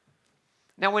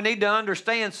 Now, we need to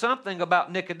understand something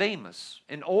about Nicodemus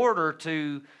in order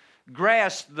to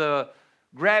grasp the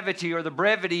gravity or the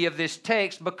brevity of this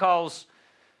text, because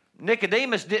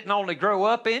Nicodemus didn't only grow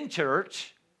up in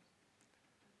church,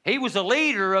 he was a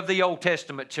leader of the Old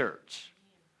Testament church.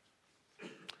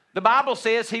 The Bible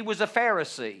says he was a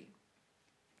Pharisee.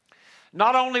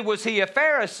 Not only was he a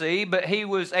Pharisee, but he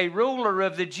was a ruler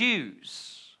of the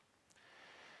Jews.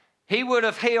 He would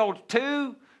have held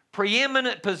 2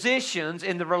 preeminent positions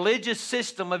in the religious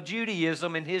system of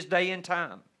Judaism in his day and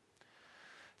time.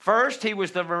 First, he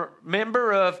was the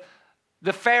member of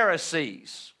the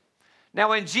Pharisees.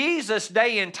 Now, in Jesus'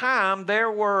 day and time, there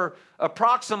were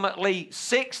approximately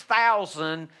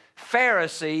 6,000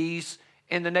 Pharisees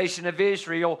in the nation of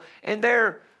Israel, and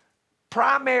their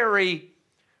primary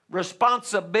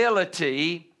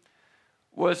responsibility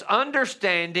was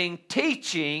understanding,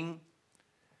 teaching,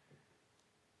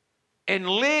 and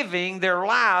living their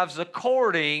lives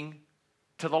according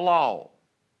to the law.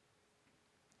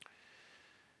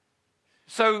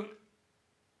 So,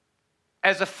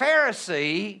 as a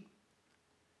Pharisee,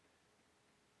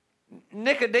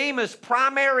 Nicodemus'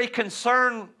 primary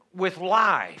concern with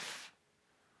life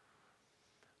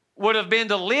would have been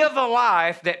to live a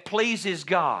life that pleases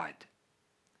God,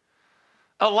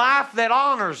 a life that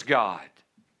honors God,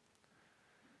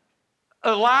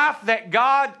 a life that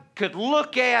God could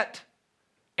look at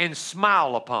and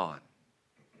smile upon.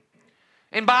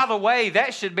 And by the way,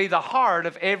 that should be the heart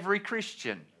of every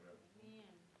Christian.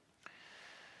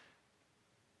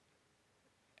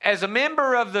 As a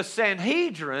member of the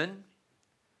Sanhedrin,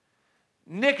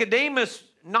 Nicodemus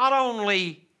not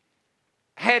only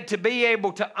had to be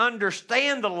able to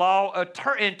understand the law,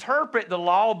 interpret the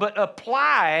law, but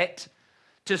apply it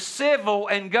to civil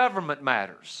and government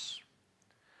matters.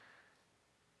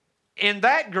 In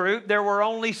that group, there were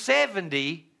only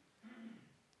 70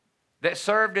 that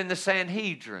served in the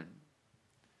Sanhedrin.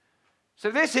 So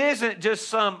this isn't just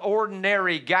some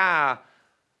ordinary guy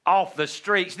off the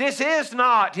streets. This is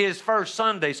not his first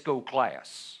Sunday school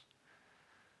class.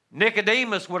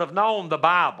 Nicodemus would have known the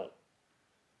Bible.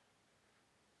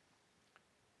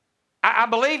 I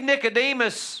believe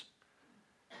Nicodemus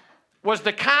was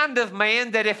the kind of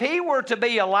man that if he were to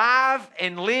be alive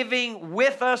and living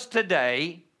with us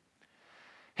today,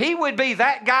 he would be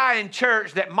that guy in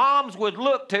church that moms would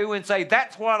look to and say,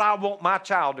 that's what I want my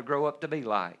child to grow up to be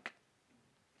like.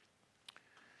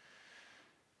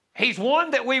 He's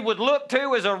one that we would look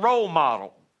to as a role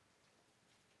model.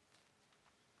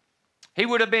 He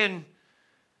would have been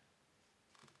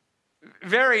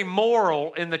very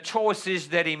moral in the choices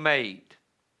that he made.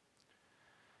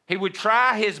 He would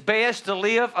try his best to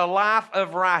live a life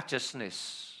of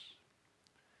righteousness.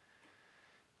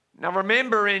 Now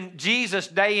remember, in Jesus'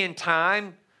 day and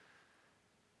time,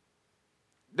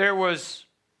 there was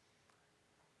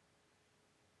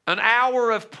an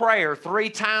hour of prayer 3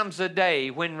 times a day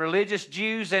when religious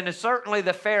Jews and certainly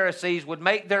the Pharisees would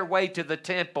make their way to the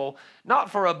temple,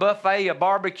 not for a buffet, a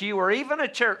barbecue, or even a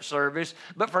church service,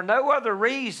 but for no other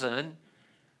reason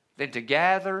than to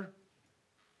gather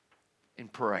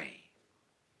and pray.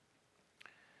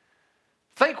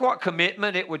 Think what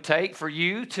commitment it would take for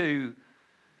you to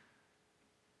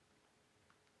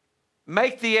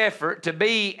make the effort to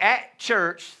be at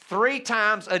church 3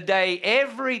 times a day,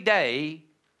 every day,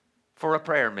 for a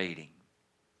prayer meeting.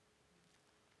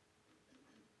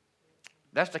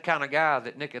 That's the kind of guy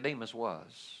that Nicodemus was.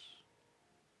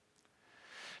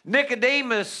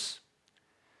 Nicodemus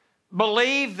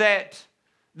believed that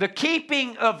the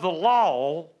keeping of the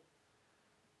law,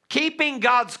 keeping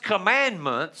God's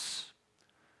commandments,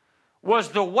 was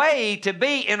the way to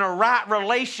be in a right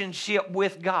relationship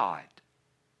with God.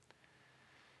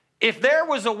 If there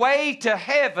was a way to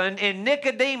heaven in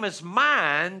Nicodemus'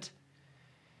 mind,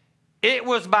 it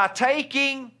was by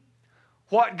taking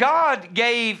what God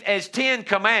gave as 10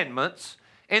 commandments,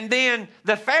 and then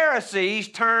the Pharisees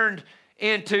turned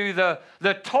into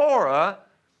the Torah,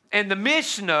 and the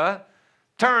Mishnah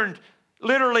turned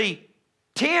literally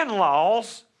 10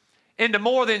 laws into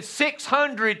more than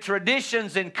 600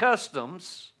 traditions and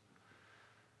customs.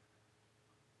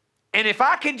 And if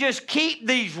I can just keep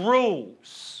these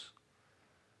rules,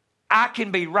 I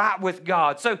can be right with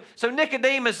God. So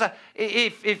Nicodemus,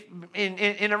 if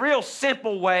in a real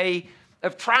simple way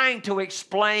of trying to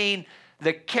explain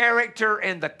the character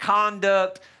and the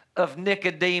conduct of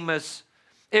Nicodemus,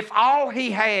 if all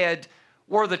he had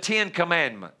were the 10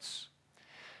 commandments,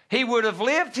 he would have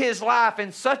lived his life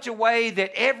in such a way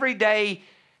that every day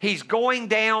he's going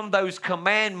down those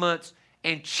commandments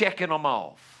and checking them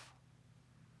off.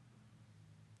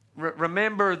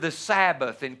 Remember the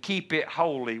Sabbath and keep it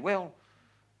holy. Well,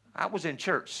 I was in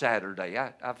church Saturday.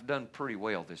 I've done pretty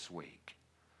well this week.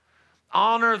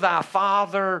 Honor thy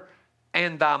father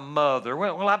and thy mother.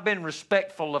 Well, I've been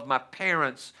respectful of my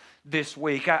parents this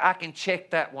week. I can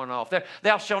check that one off.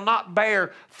 Thou shalt not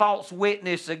bear false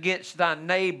witness against thy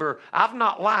neighbor. I've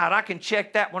not lied. I can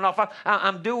check that one off.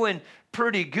 I'm doing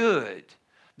pretty good.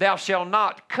 Thou shalt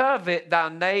not covet thy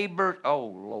neighbor. Oh,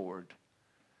 Lord.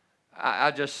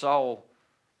 I just saw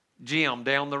Jim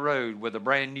down the road with a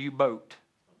brand new boat.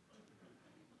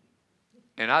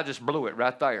 And I just blew it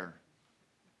right there.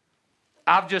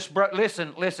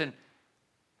 Listen.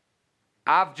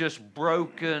 I've just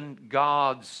broken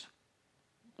God's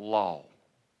law.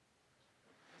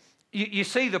 You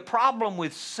see, the problem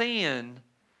with sin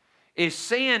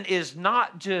is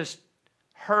not just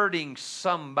hurting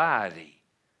somebody.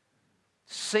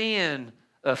 Sin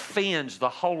offends the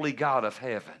holy God of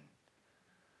heaven.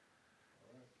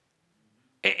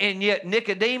 And yet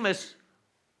Nicodemus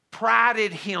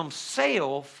prided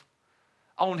himself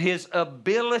on his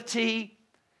ability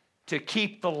to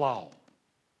keep the law.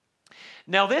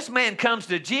 Now this man comes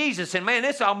to Jesus, and man,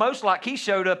 it's almost like he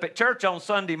showed up at church on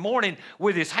Sunday morning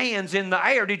with his hands in the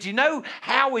air. Did you know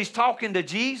how he's talking to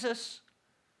Jesus?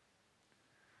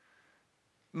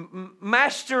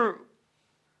 Master,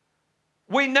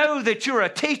 we know that you're a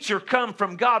teacher come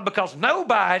from God, because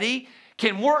nobody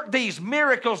can work these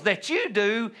miracles that you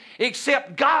do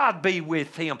except God be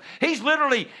with him. He's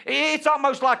literally, it's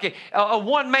almost like a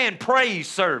one-man praise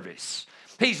service.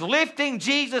 He's lifting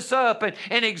Jesus up and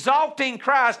exalting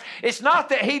Christ. It's not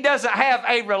that he doesn't have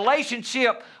a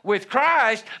relationship with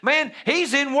Christ. Man,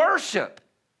 he's in worship.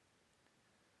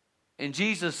 And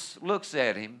Jesus looks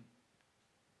at him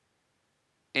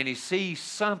and he sees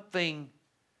something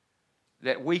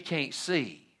that we can't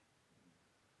see.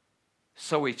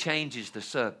 So he changes the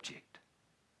subject.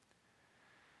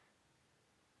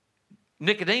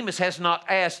 Nicodemus has not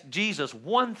asked Jesus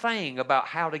one thing about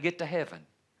how to get to heaven.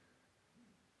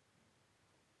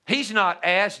 He's not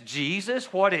asked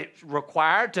Jesus what it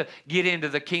required to get into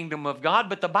the kingdom of God,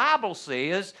 but the Bible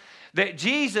says that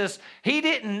Jesus, he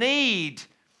didn't need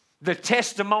the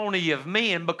testimony of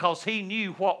men because he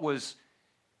knew what was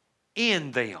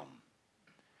in them.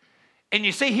 And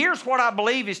you see, here's what I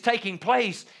believe is taking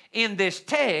place in this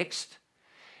text,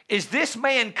 is this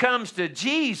man comes to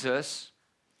Jesus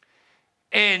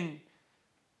and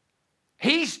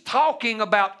he's talking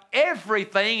about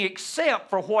everything except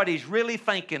for what he's really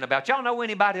thinking about. Y'all know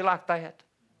anybody like that?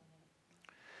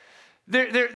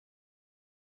 They're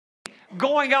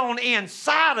going on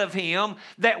inside of him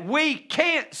that we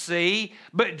can't see,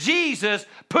 but Jesus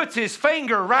puts his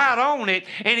finger right on it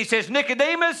and he says,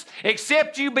 Nicodemus,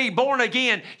 except you be born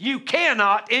again, you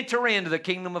cannot enter into the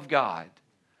kingdom of God.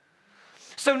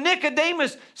 So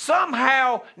Nicodemus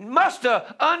somehow must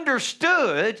have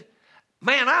understood,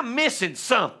 man, I'm missing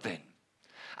something.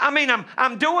 I mean,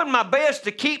 I'm doing my best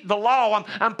to keep the law.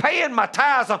 I'm paying my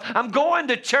tithes. I'm going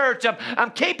to church.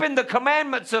 I'm keeping the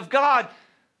commandments of God.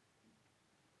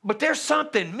 But there's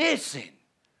something missing.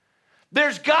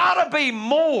 There's got to be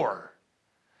more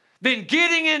than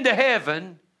getting into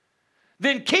heaven,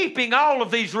 than keeping all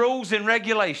of these rules and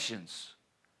regulations.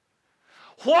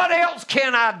 What else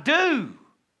can I do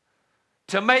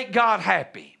to make God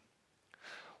happy?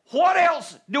 What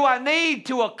else do I need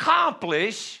to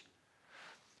accomplish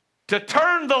to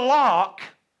turn the lock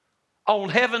on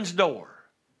heaven's door?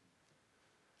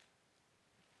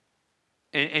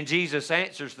 And Jesus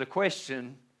answers the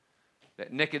question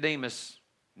that Nicodemus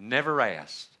never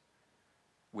asked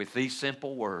with these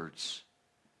simple words: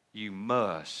 you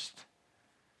must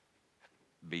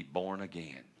be born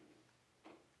again.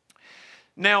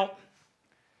 Now,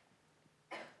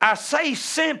 I say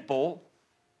simple,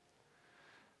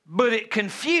 but it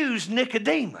confused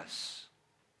Nicodemus.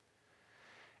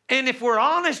 And if we're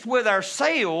honest with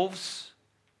ourselves,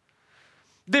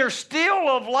 there's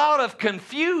still a lot of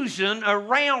confusion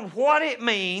around what it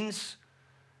means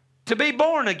to be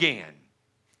born again.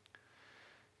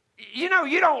 You know,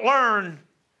 you don't learn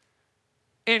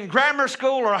in grammar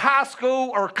school or high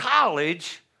school or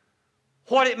college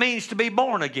what it means to be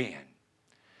born again.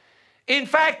 In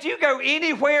fact, you go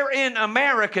anywhere in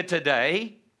America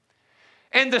today,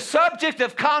 and the subject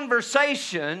of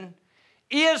conversation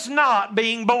is not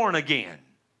being born again.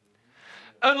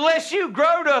 Unless you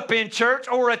growed up in church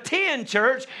or attend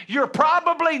church, you're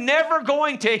probably never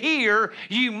going to hear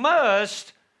you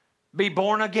must be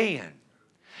born again.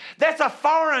 That's a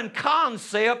foreign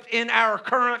concept in our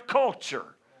current culture.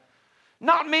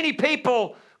 Not many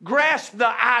people grasp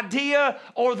the idea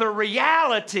or the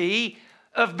reality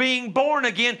of being born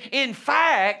again. In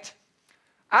fact,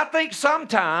 I think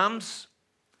sometimes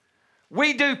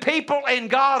we do people and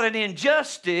God an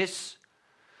injustice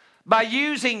by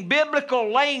using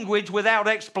biblical language without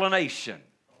explanation.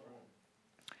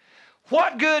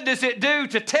 What good does it do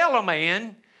to tell a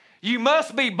man you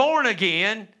must be born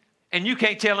again and you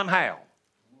can't tell him how?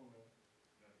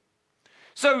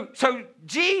 So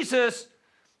Jesus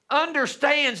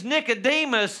understands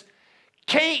Nicodemus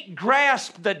can't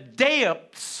grasp the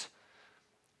depths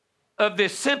of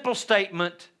this simple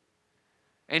statement,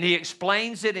 and he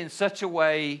explains it in such a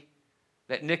way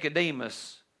that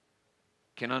Nicodemus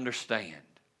can understand.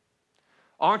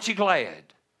 Aren't you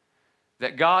glad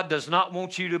that God does not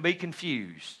want you to be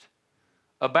confused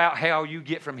about how you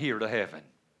get from here to heaven?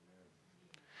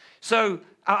 So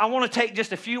I want to take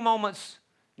just a few moments,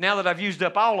 now that I've used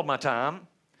up all of my time,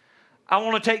 I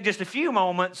want to take just a few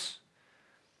moments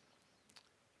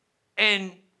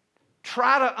and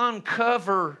try to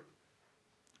uncover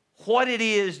what it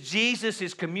is Jesus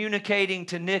is communicating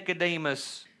to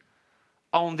Nicodemus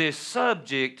on this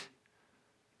subject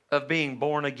of being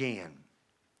born again.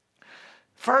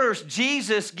 First,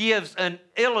 Jesus gives an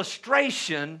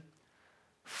illustration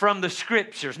from the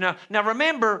Scriptures. Now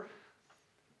remember,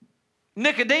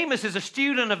 Nicodemus is a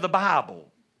student of the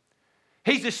Bible.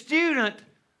 He's a student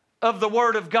of the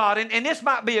Word of God. And this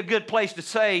might be a good place to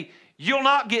say, you'll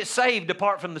not get saved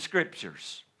apart from the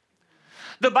Scriptures.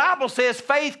 The Bible says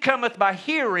faith cometh by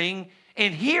hearing,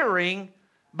 and hearing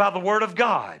by the Word of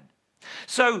God.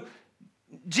 So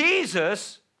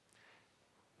Jesus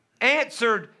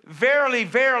answered, verily,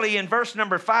 verily, in verse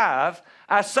number 5,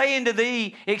 I say unto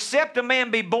thee, except a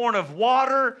man be born of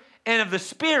water and of the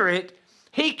Spirit,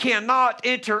 he cannot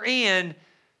enter in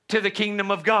to the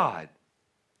kingdom of God.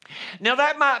 Now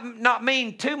that might not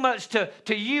mean too much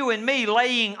to you and me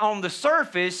laying on the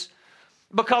surface,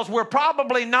 because we're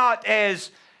probably not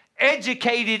as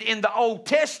educated in the Old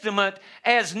Testament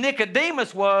as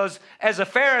Nicodemus was as a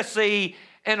Pharisee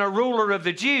and a ruler of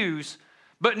the Jews.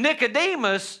 But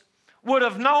Nicodemus would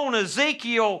have known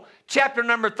Ezekiel chapter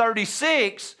number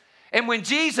 36. And when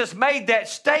Jesus made that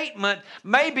statement,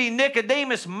 maybe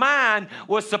Nicodemus' mind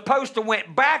was supposed to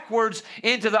went backwards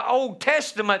into the Old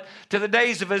Testament to the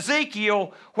days of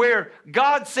Ezekiel, where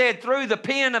God said through the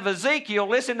pen of Ezekiel,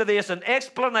 listen to this, an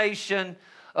explanation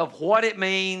of what it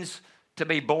means to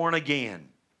be born again.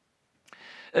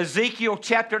 Ezekiel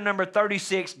chapter number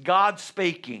 36, God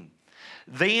speaking,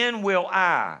 then will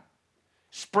I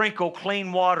sprinkle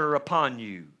clean water upon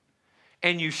you,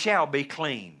 and you shall be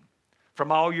clean. From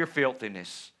all your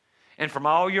filthiness and from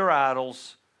all your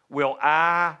idols will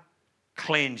I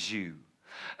cleanse you.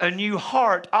 A new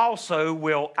heart also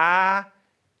will I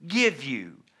give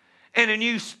you, and a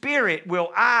new spirit will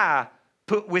I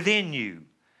put within you.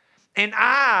 And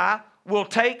I will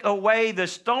take away the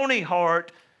stony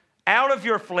heart out of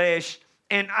your flesh,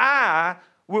 and I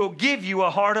will give you a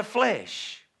heart of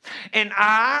flesh. And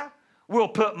I will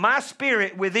put my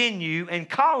spirit within you and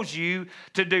cause you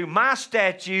to do my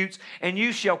statutes, and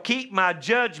you shall keep my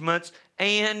judgments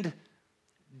and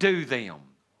do them.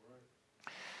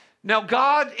 Now,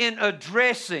 God, in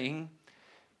addressing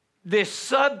this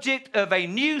subject of a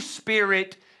new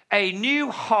spirit, a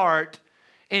new heart,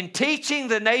 in teaching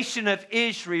the nation of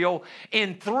Israel,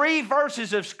 in 3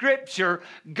 verses of Scripture,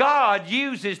 God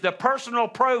uses the personal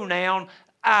pronoun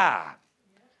I.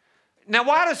 Now,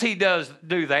 why does he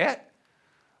do that?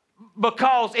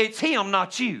 Because it's him,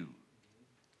 not you.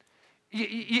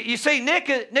 You see,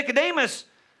 Nicodemus'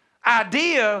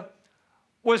 idea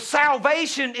was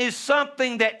salvation is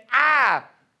something that I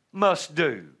must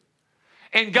do.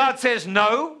 And God says,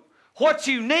 no, what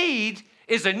you need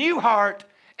is a new heart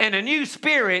and a new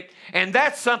spirit, and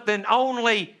that's something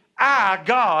only I,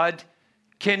 God,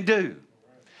 can do.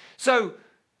 So,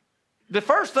 the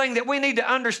first thing that we need to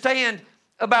understand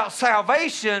about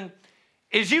salvation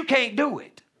is you can't do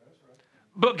it,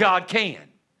 but God can.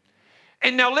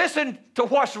 And now listen to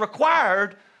what's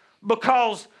required,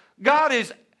 because God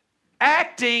is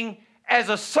acting as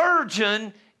a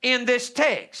surgeon in this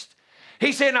text.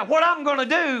 He said, now what I'm going to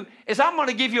do is I'm going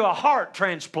to give you a heart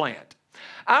transplant.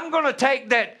 I'm going to take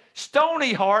that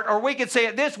stony heart, or we could say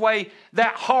it this way,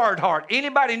 that hard heart.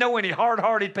 Anybody know any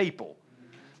hard-hearted people?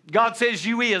 God says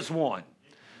you is one.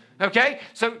 Okay?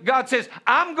 So God says,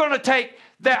 I'm going to take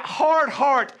that hard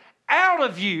heart out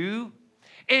of you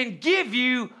and give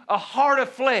you a heart of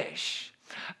flesh.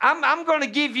 I'm going to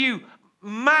give you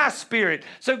my spirit.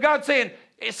 So God's saying,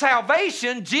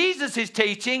 salvation, Jesus is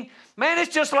teaching, man,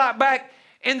 it's just like back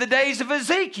in the days of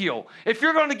Ezekiel. If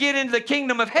you're going to get into the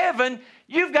kingdom of heaven,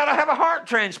 you've got to have a heart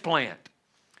transplant.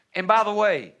 And by the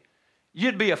way,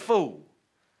 you'd be a fool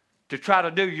to try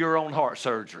to do your own heart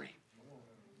surgery.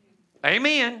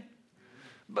 Amen.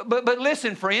 But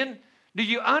listen, friend, do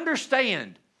you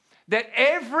understand that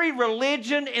every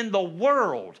religion in the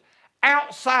world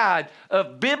outside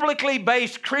of biblically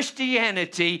based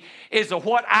Christianity is a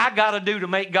what I got to do to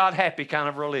make God happy kind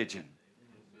of religion?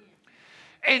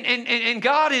 And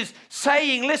God is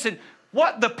saying, listen,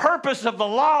 what the purpose of the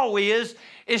law is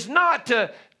not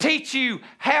to teach you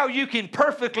how you can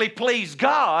perfectly please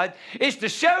God. It's to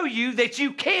show you that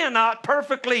you cannot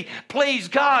perfectly please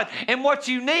God. And what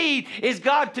you need is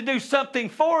God to do something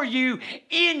for you,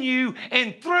 in you,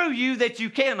 and through you that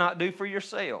you cannot do for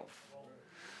yourself.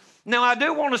 Now, I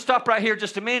do want to stop right here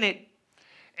just a minute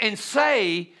and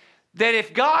say that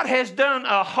if God has done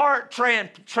a heart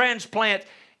transplant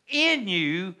in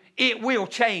you, it will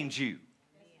change you.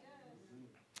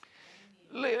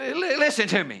 Listen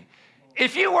to me.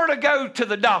 If you were to go to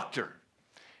the doctor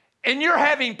and you're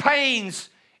having pains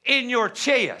in your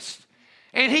chest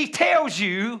and he tells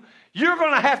you you're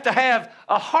going to have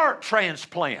a heart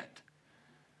transplant.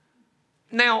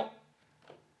 Now,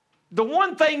 the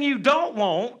one thing you don't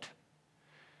want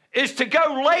is to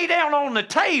go lay down on the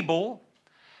table,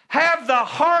 have the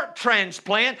heart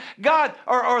transplant, God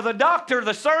or the doctor,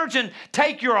 the surgeon,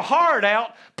 take your heart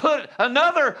out, put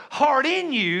another heart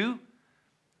in you,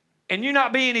 and you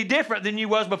not be any different than you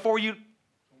was before you.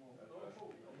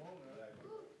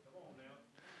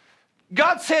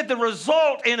 God said the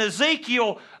result in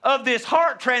Ezekiel of this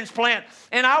heart transplant,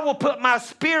 and I will put my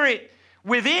spirit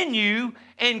within you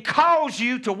and cause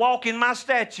you to walk in my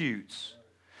statutes.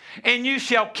 And you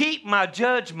shall keep my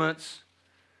judgments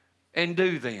and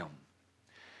do them.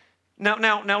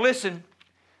 Now listen,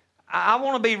 I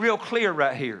want to be real clear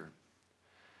right here.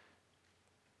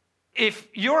 If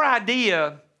your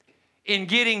idea in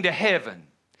getting to heaven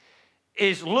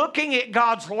is looking at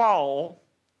God's law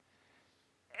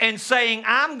and saying,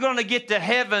 I'm going to get to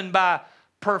heaven by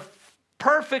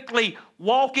perfectly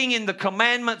walking in the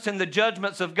commandments and the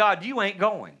judgments of God, you ain't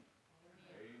going.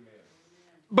 Amen.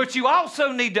 But you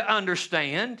also need to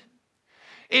understand,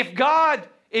 if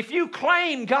you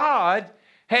claim God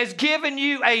has given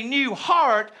you a new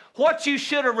heart, what you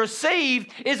should have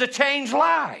received is a changed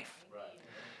life. Right.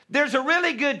 There's a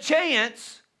really good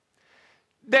chance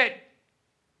that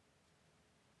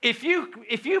if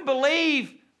you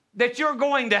believe that you're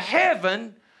going to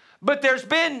heaven, but there's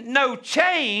been no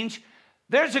change,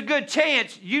 there's a good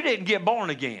chance you didn't get born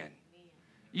again.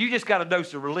 You just got a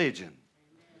dose of religion.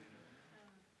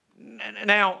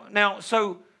 Now,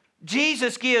 so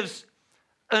Jesus gives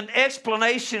an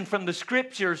explanation from the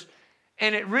Scriptures,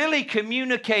 and it really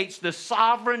communicates the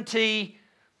sovereignty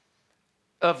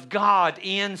of God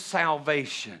in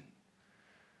salvation.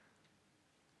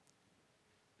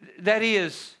 That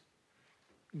is,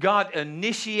 God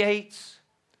initiates,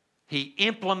 He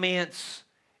implements,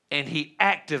 and He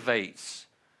activates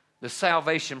the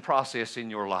salvation process in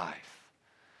your life.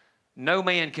 No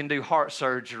man can do heart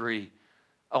surgery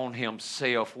on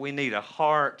himself. We need a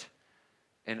heart,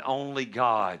 and only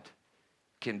God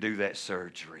can do that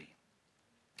surgery.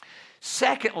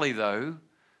 Secondly, though,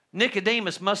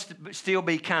 Nicodemus must still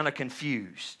be kind of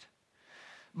confused.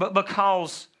 But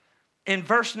because in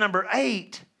verse number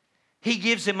 8, he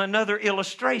gives him another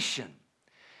illustration.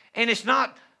 And it's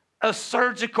not a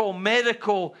surgical,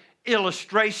 medical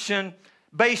illustration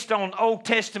based on Old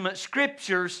Testament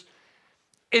scriptures.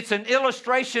 It's an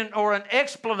illustration or an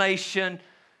explanation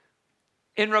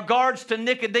in regards to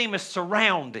Nicodemus'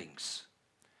 surroundings,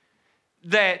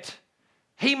 that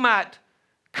he might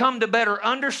come to better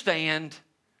understand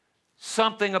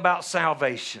something about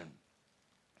salvation.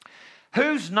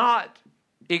 Who's not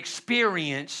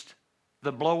experienced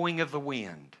the blowing of the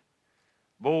wind?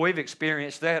 Boy, we've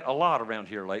experienced that a lot around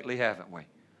here lately, haven't we?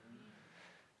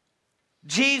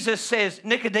 Jesus says,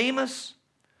 Nicodemus,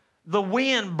 the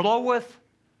wind bloweth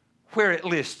where it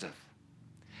listeth,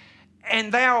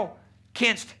 and thou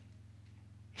canst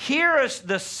hearest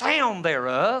the sound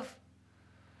thereof,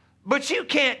 but you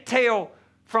can't tell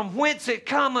from whence it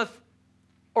cometh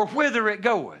or whither it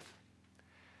goeth.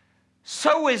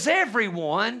 So is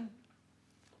everyone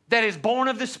that is born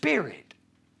of the Spirit.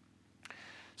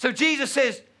 So Jesus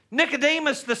says,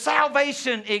 Nicodemus, the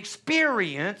salvation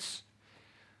experience,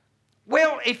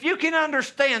 well, if you can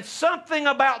understand something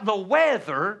about the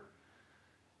weather,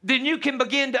 then you can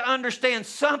begin to understand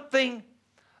something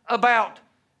about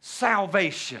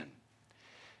salvation.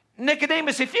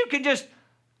 Nicodemus, if you can just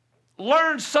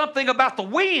learn something about the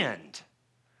wind,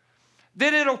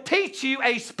 then it'll teach you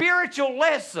a spiritual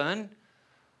lesson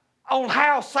on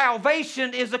how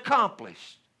salvation is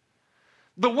accomplished.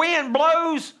 The wind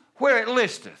blows where it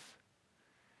listeth.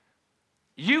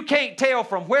 You can't tell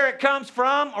from where it comes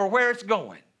from or where it's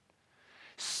going.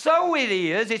 So it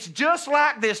is, it's just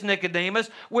like this, Nicodemus,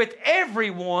 with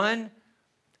everyone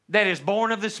that is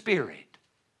born of the Spirit.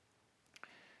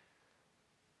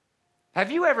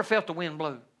 Have you ever felt the wind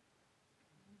blow?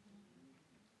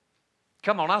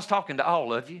 Come on, I was talking to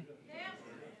all of you.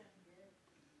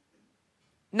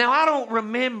 Now, I don't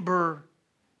remember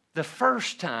the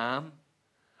first time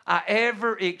I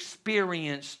ever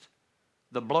experienced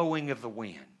the blowing of the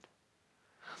wind.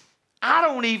 I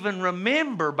don't even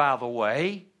remember, by the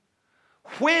way,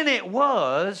 when it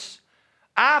was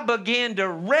I began to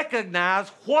recognize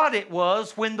what it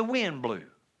was when the wind blew.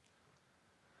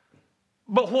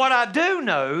 But what I do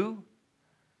know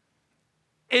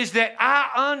is that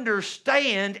I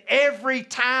understand every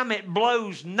time it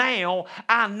blows now,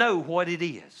 I know what it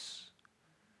is.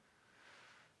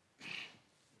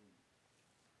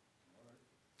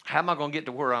 How am I going to get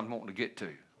to where I'm wanting to get to?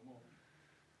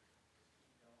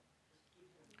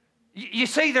 You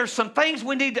see, there's some things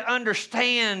we need to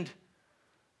understand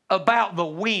about the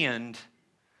wind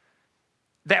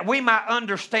that we might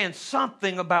understand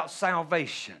something about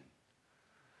salvation.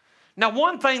 Now,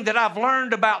 one thing that I've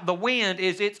learned about the wind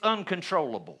is it's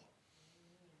uncontrollable.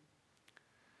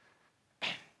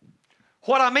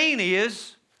 What I mean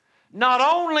is, not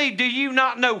only do you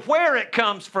not know where it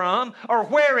comes from or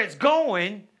where it's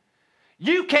going,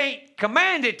 you can't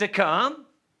command it to come,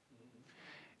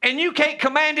 and you can't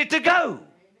command it to go.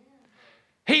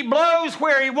 He blows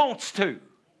where he wants to.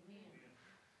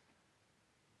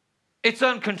 It's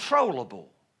uncontrollable.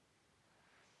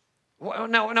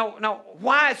 No.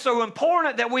 Why it's so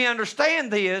important that we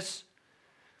understand this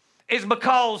is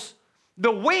because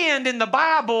the wind in the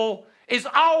Bible is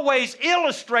always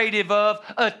illustrative of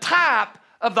a type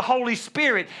of the Holy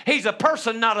Spirit. He's a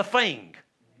person, not a thing.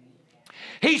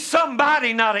 He's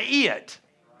somebody, not a it.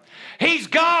 He's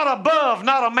God above,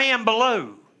 not a man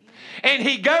below. And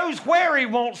he goes where he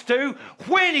wants to,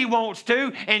 when he wants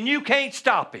to, and you can't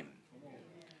stop him.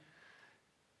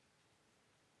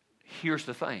 Here's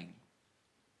the thing.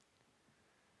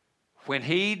 When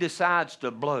he decides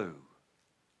to blow,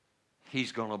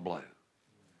 he's going to blow.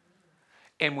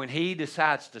 And when he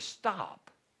decides to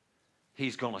stop,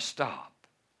 he's going to stop.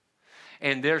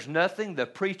 And there's nothing the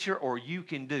preacher or you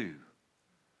can do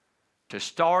to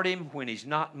start him when he's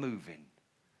not moving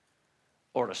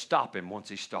or to stop him once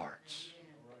he starts.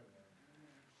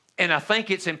 And I think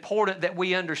it's important that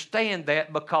we understand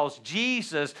that, because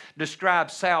Jesus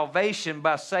describes salvation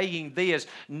by saying this: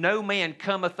 no man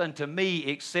cometh unto me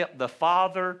except the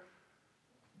Father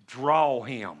draw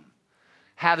him.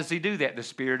 How does he do that? The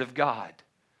Spirit of God.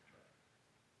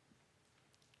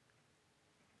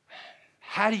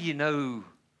 How do you know?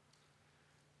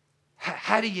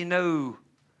 How do you know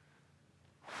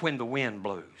when the wind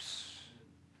blows?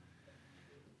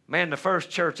 Man, the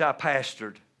first church I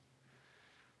pastored,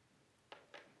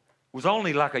 was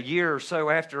only like a year or so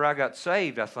after I got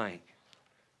saved, I think.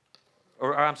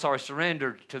 Or I'm sorry,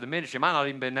 surrendered to the ministry. It might not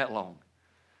even been that long.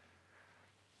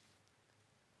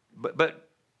 But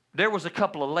there was a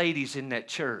couple of ladies in that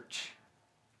church.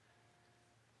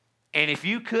 And if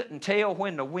you couldn't tell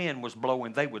when the wind was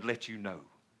blowing, they would let you know.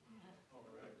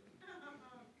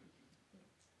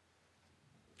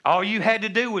 All you had to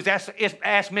do was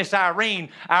ask Miss Irene.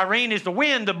 Irene, is the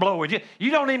wind blowing?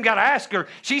 You don't even got to ask her.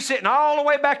 She's sitting all the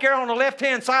way back there on the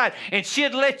left-hand side, and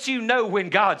she'd let you know when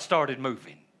God started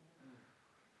moving.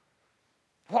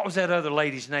 What was that other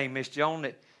lady's name, Miss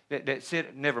Joan, that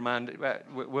said, never mind,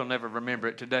 we'll never remember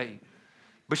it today.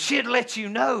 But she'd let you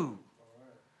know.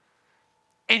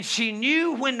 And she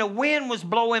knew when the wind was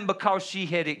blowing because she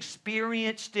had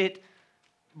experienced it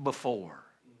before.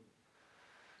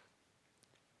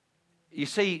 You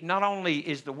see, not only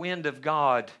is the wind of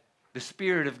God, the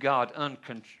Spirit of God,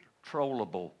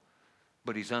 uncontrollable,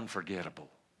 but He's unforgettable.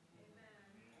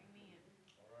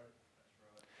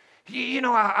 You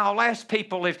know, I'll ask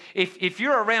people, if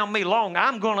you're around me long,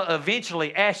 I'm going to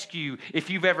eventually ask you if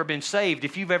you've ever been saved,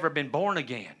 if you've ever been born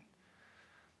again.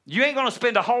 You ain't going to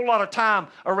spend a whole lot of time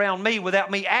around me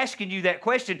without me asking you that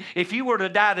question. If you were to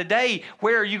die today,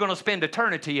 where are you going to spend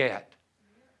eternity at?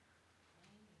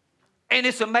 And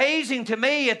it's amazing to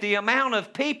me at the amount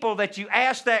of people that you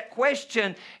ask that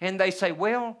question and they say,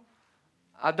 well,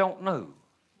 I don't know.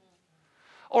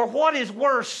 Or what is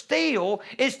worse still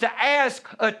is to ask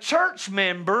a church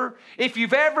member if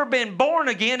you've ever been born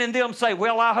again and them say,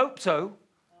 well, I hope so.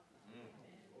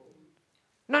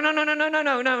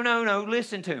 No.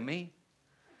 Listen to me.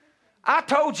 I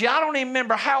told you I don't even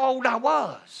remember how old I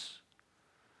was.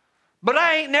 But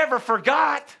I ain't never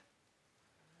forgot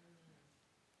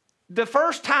the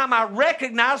first time I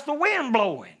recognized the wind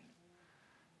blowing.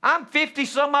 I'm 50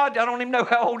 some odd, I don't even know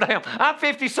how old I am. I'm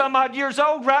 50 some odd years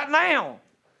old right now.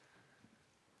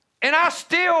 And I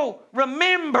still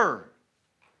remember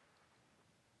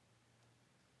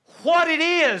what it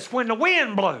is when the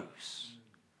wind blows.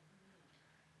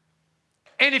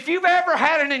 And if you've ever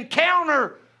had an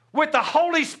encounter with the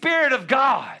Holy Spirit of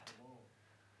God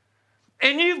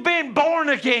and you've been born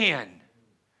again,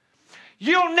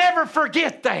 you'll never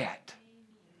forget that.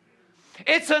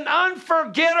 It's an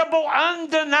unforgettable,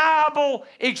 undeniable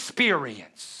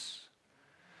experience.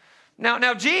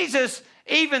 Now Jesus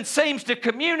even seems to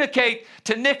communicate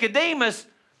to Nicodemus,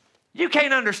 you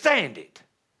can't understand it.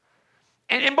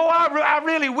 And boy, I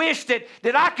really wish that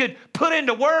I could put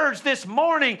into words this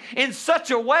morning in such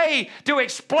a way to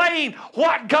explain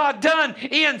what God done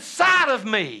inside of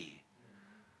me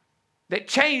that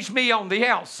changed me on the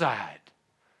outside.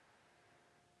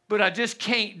 But I just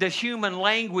can't. The human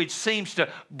language seems to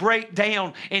break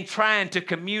down in trying to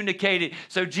communicate it.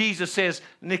 So Jesus says,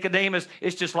 Nicodemus,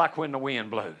 it's just like when the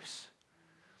wind blows.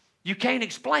 You can't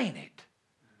explain it,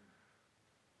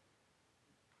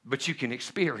 but you can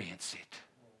experience it.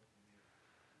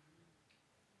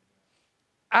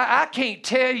 I can't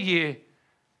tell you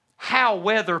how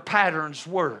weather patterns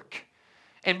work.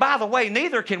 And by the way,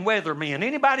 neither can weathermen.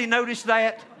 Anybody notice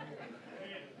that?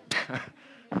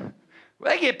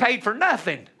 They get paid for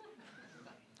nothing.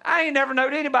 I ain't never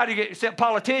known anybody except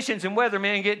politicians and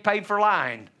weathermen get paid for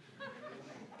lying.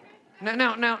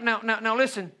 Now,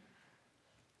 listen.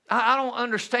 I don't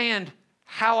understand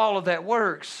how all of that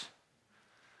works,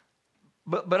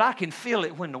 but I can feel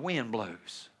it when the wind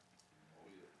blows.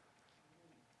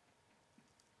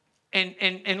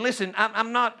 And listen,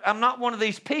 I'm not one of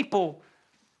these people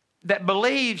that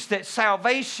believes that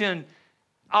salvation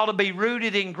ought to be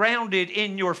rooted and grounded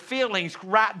in your feelings.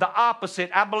 Right, the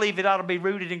opposite. I believe it ought to be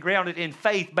rooted and grounded in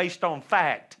faith based on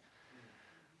fact.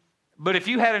 But if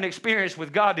you had an experience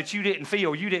with God that you didn't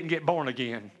feel, you didn't get born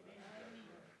again.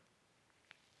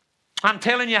 I'm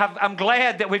telling you, I'm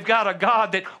glad that we've got a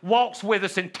God that walks with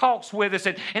us and talks with us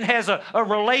and has a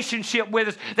relationship with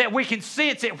us, that we can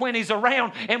sense it when He's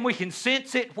around and we can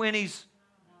sense it when He's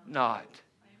not.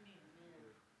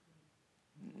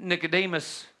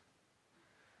 Nicodemus,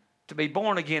 to be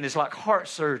born again is like heart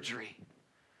surgery.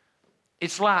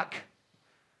 It's like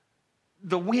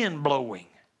the wind blowing.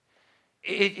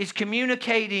 It's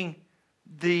communicating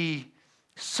the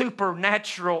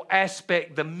supernatural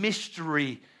aspect, the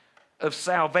mystery of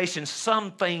salvation.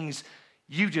 Some things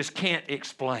you just can't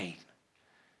explain.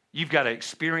 You've got to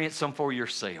experience them for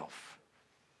yourself.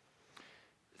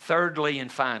 Thirdly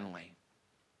and finally,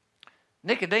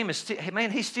 Nicodemus,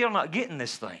 man, he's still not getting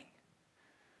this thing.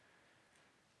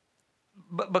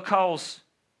 But because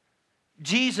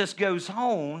Jesus goes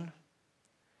on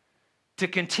to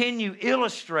continue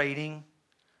illustrating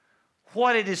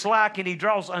what it is like, and He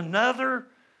draws another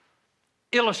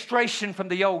illustration from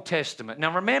the Old Testament.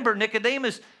 Now remember,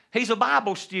 Nicodemus, he's a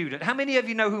Bible student. How many of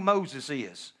you know who Moses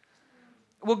is?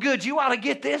 Well, good, you ought to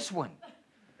get this one.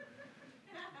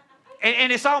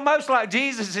 And it's almost like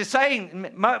Jesus is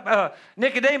saying,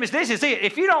 Nicodemus, this is it.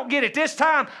 If you don't get it this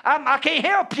time, I can't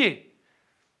help you.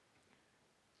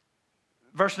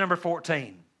 Verse number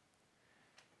 14.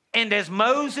 And as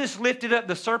Moses lifted up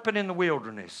the serpent in the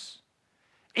wilderness,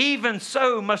 even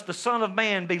so must the Son of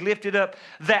Man be lifted up,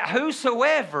 that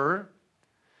whosoever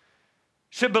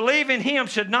should believe in him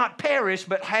should not perish,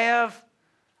 but have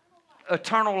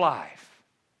eternal life.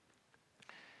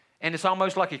 And it's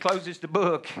almost like he closes the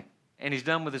book and he's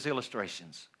done with his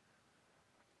illustrations.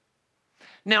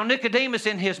 Now, Nicodemus,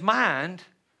 in his mind,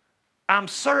 I'm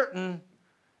certain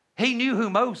he knew who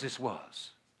Moses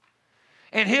was.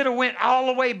 And he'd have went all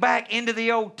the way back into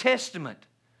the Old Testament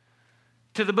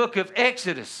to the book of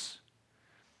Exodus,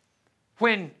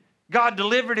 when God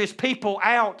delivered his people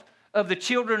out of the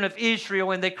children of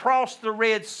Israel and they crossed the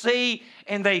Red Sea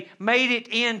and they made it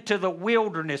into the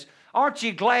wilderness. Aren't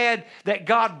you glad that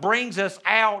God brings us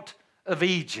out of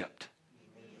Egypt?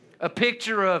 A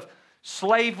picture of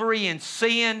slavery and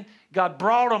sin. God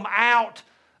brought them out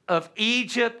of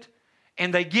Egypt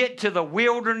and they get to the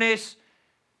wilderness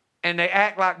and they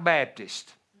act like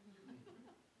Baptists.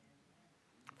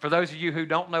 For those of you who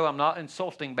don't know, I'm not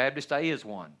insulting Baptists. I is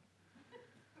one.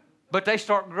 But they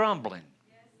start grumbling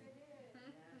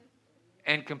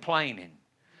and complaining.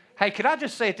 Hey, could I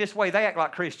just say it this way? They act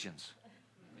like Christians.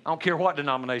 I don't care what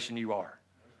denomination you are.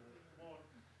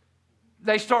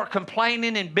 They start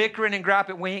complaining and bickering and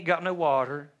griping. We ain't got no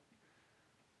water.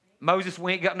 Moses,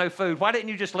 we ain't got no food. Why didn't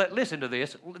you just listen to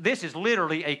this? This is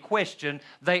literally a question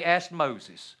they asked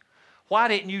Moses. Why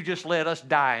didn't you just let us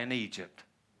die in Egypt?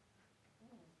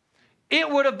 It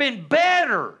would have been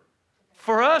better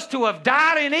for us to have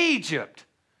died in Egypt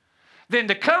than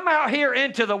to come out here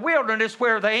into the wilderness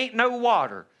where there ain't no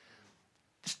water.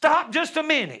 Stop just a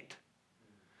minute.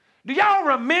 Do y'all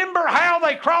remember how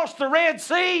they crossed the Red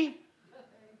Sea?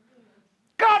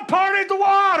 God parted the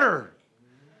water.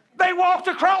 They walked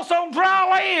across on dry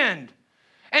land.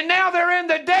 And now they're in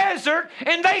the desert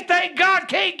and they think God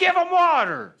can't give them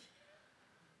water.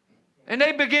 And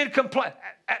they begin to complain.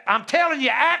 I'm telling you,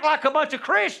 act like a bunch of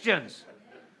Christians.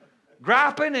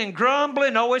 Griping and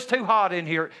grumbling. Oh, it's too hot in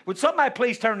here. Would somebody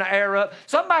please turn the air up?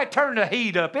 Somebody turn the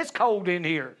heat up. It's cold in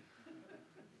here.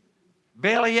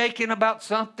 Belly aching about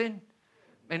something.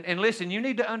 And listen, you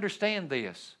need to understand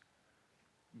this.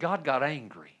 God got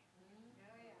angry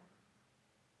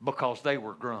because they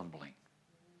were grumbling.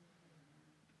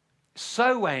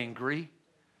 So angry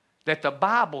that the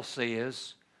Bible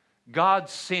says God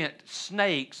sent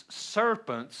snakes,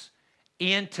 serpents,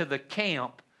 into the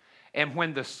camp. And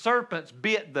when the serpents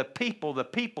bit the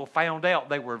people found out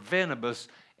they were venomous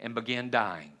and began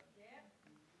dying.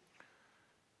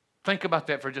 Think about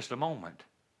that for just a moment.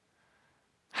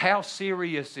 How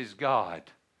serious is God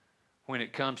when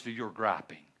it comes to your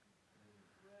griping?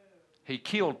 He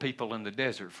killed people in the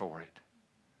desert for it.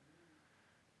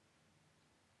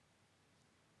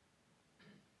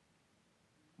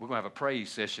 We're going to have a praise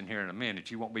session here in a minute.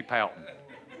 You won't be pouting.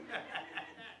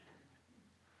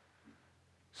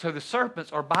 So the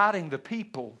serpents are biting the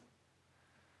people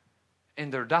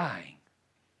and they're dying.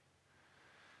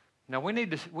 Now we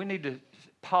need to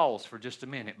pause for just a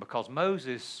minute because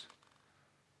Moses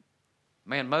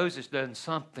done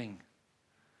something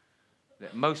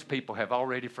that most people have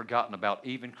already forgotten about,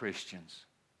 even Christians.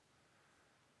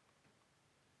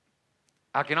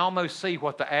 I can almost see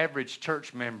what the average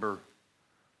church member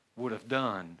would have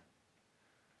done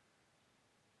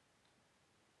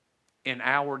in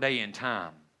our day and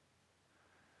time.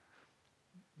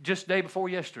 Just day before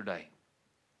yesterday,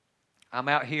 I'm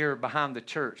out here behind the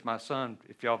church. My son,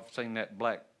 if y'all have seen that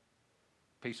black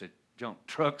piece of junk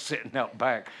truck sitting out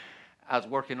back, I was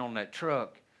working on that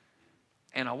truck,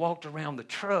 and I walked around the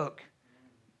truck,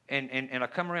 and I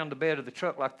come around the bed of the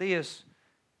truck like this,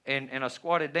 and I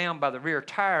squatted down by the rear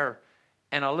tire,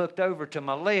 and I looked over to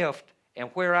my left, and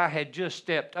where I had just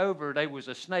stepped over, there was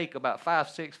a snake about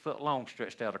 5-6 foot long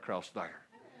stretched out across there.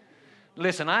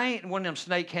 Listen, I ain't one of them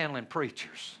snake handling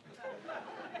preachers.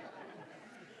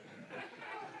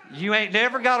 You ain't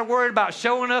never got to worry about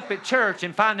showing up at church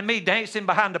and finding me dancing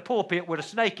behind the pulpit with a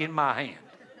snake in my hand.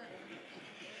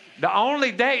 The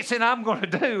only dancing I'm going to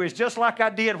do is just like I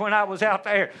did when I was out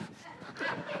there.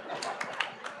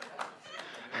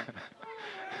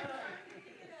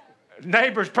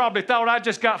 Neighbors probably thought I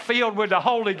just got filled with the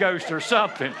Holy Ghost or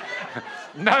something.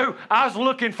 No, I was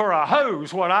looking for a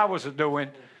hose, what I was doing.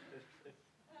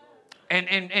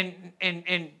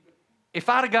 And if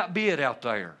I'd have got bit out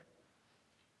there,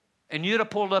 and you'd have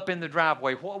pulled up in the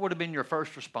driveway, what would have been your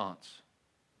first response?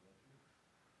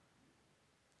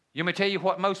 You want me to tell you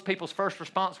what most people's first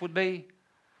response would be?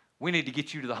 We need to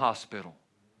get you to the hospital.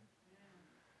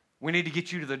 We need to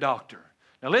get you to the doctor.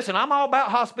 Now listen, I'm all about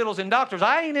hospitals and doctors.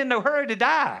 I ain't in no hurry to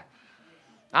die.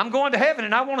 I'm going to heaven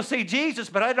and I want to see Jesus,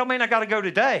 but that don't mean I got to go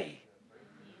today.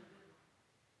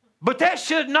 But that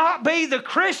should not be the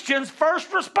Christian's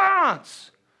first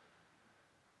response.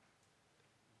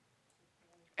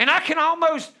 And I can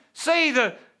almost see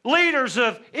the leaders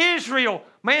of Israel,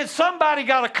 man, somebody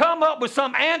got to come up with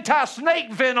some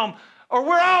anti-snake venom or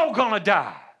we're all going to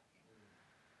die.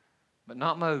 But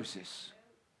not Moses.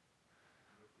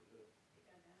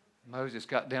 Moses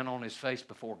got down on his face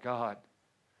before God.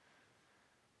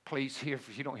 Please hear,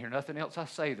 if you don't hear nothing else I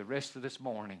say the rest of this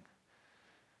morning,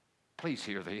 please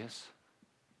hear this.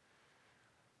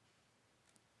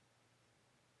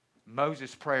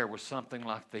 Moses' prayer was something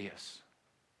like this.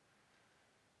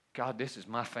 God, this is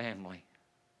my family.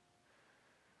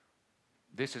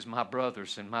 This is my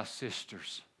brothers and my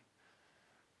sisters.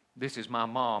 This is my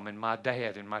mom and my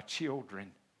dad and my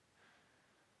children.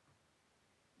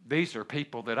 These are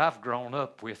people that I've grown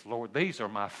up with, Lord. These are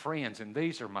my friends and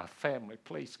these are my family.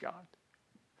 Please, God.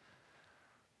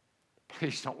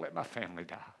 Please don't let my family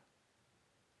die.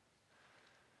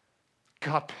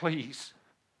 God, please.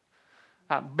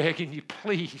 I'm begging you,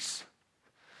 please.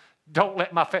 Don't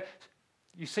let my family.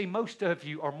 You see, most of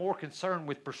you are more concerned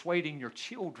with persuading your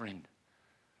children.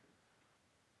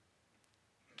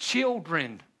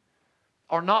 Children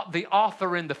are not the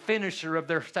author and the finisher of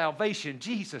their salvation.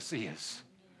 Jesus is.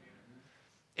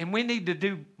 And we need to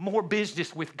do more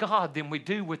business with God than we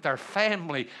do with our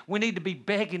family. We need to be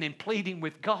begging and pleading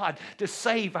with God to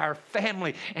save our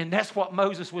family. And that's what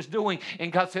Moses was doing.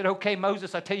 And God said, okay,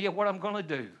 Moses, I tell you what I'm going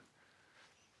to do.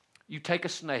 You take a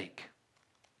snake,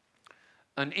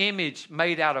 an image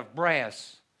made out of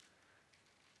brass,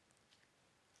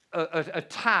 a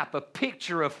type, a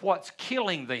picture of what's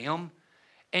killing them,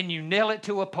 and you nail it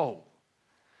to a pole.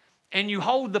 And you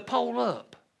hold the pole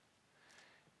up.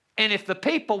 And if the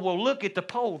people will look at the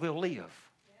pole, they'll live.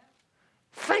 Yeah.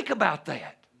 Think about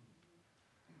that.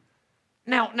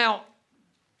 Now,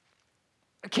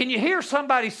 can you hear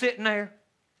somebody sitting there?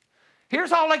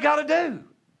 Here's all they got to do.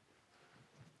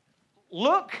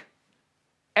 Look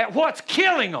at what's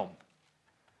killing them.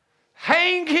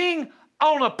 Hanging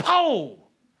on a pole,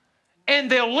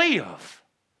 and they'll live.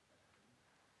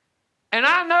 And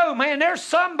I know, man, there's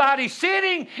somebody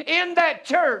sitting in that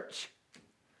church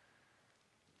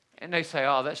and they say,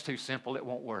 oh, that's too simple, it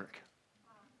won't work.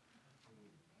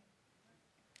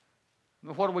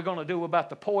 What are we going to do about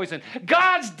the poison?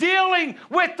 God's dealing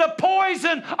with the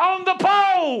poison on the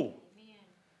pole. Amen.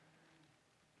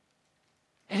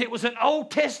 And it was an Old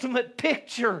Testament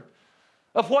picture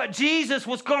of what Jesus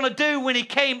was going to do when he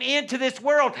came into this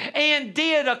world and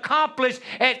did accomplish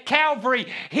at Calvary.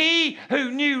 He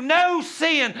who knew no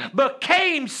sin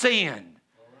became sin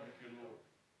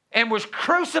and was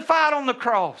crucified on the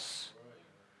cross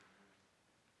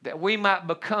that we might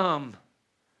become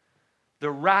the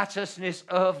righteousness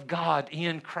of God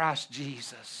in Christ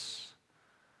Jesus.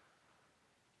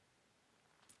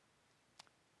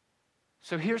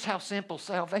 So here's how simple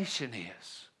salvation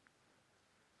is.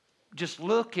 Just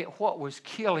look at what was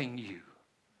killing you,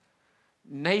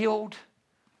 nailed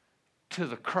to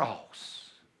the cross.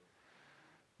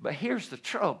 But here's the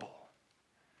trouble.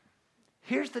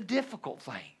 Here's the difficult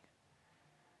thing.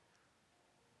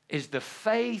 Is the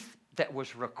faith that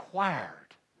was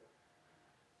required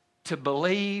to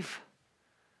believe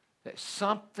that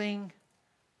something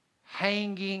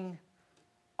hanging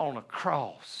on a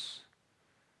cross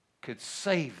could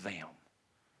save them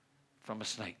from a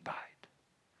snake bite.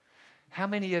 How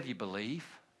many of you believe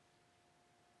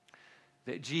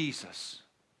that Jesus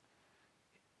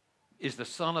is the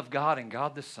Son of God and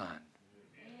God the Son?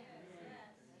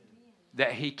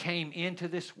 That he came into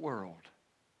this world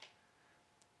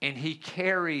and he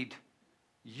carried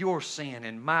your sin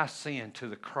and my sin to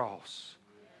the cross.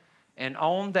 And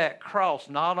on that cross,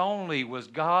 not only was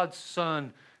God's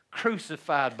Son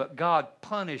crucified, but God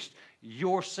punished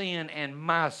your sin and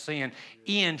my sin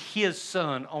in his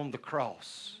Son on the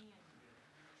cross.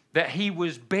 That he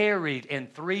was buried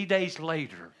and 3 days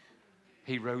later,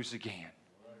 he rose again.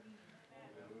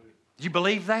 Do you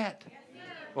believe that?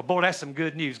 Well, boy, that's some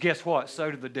good news. Guess what?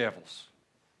 So do the devils.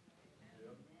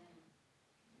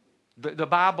 The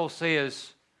Bible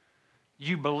says,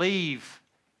 you believe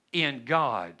in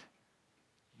God,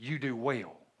 you do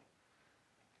well.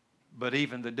 But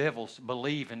even the devils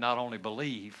believe, and not only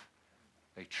believe,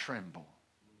 they tremble.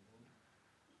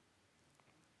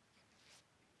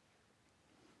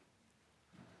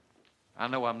 I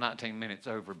know I'm 19 minutes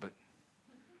over, but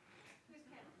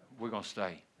we're going to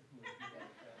stay.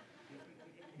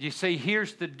 You see,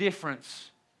 here's the difference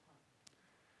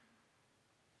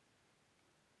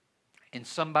in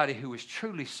somebody who is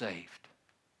truly saved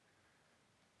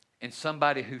and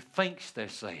somebody who thinks they're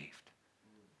saved,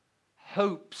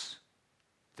 hopes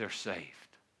they're saved.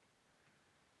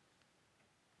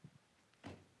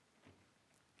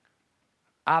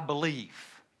 I believe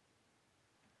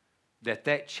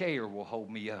that chair will hold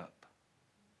me up.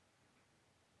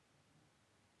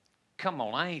 Come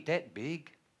on, I ain't that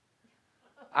big.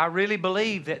 I really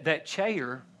believe that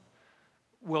chair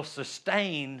will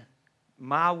sustain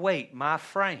my weight, my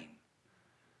frame.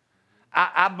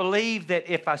 I believe that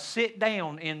if I sit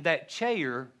down in that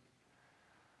chair,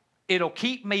 it'll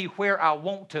keep me where I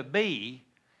want to be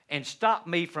and stop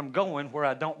me from going where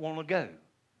I don't want to go.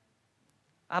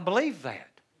 I believe that.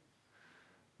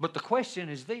 But the question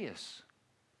is this: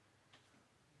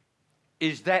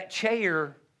 is that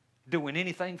chair doing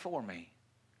anything for me?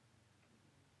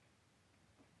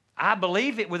 I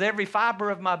believe it with every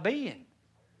fiber of my being.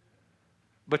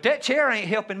 But that chair ain't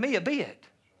helping me a bit.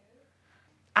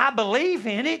 I believe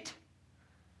in it.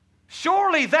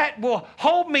 Surely that will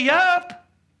hold me up.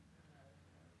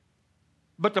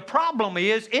 But the problem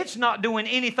is, it's not doing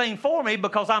anything for me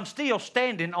because I'm still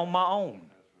standing on my own.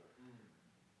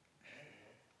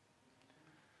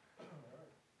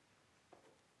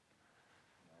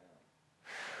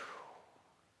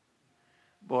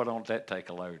 Boy, don't that take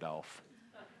a load off.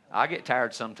 I get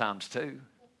tired sometimes too.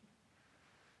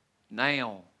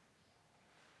 Now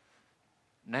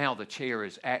the chair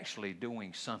is actually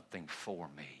doing something for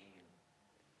me.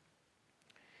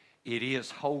 It is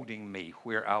holding me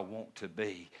where I want to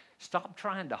be. Stop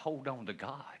trying to hold on to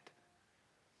God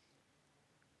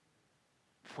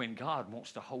when God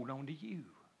wants to hold on to you.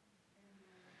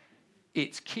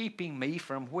 It's keeping me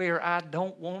from where I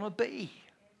don't want to be.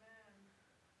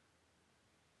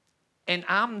 And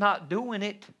I'm not doing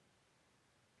it.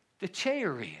 The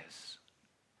chair is.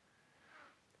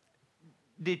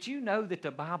 Did you know that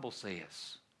the Bible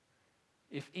says,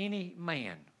 if any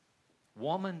man,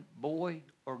 woman, boy,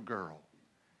 or girl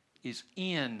is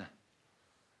in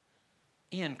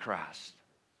Christ,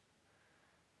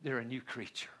 they're a new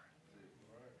creature.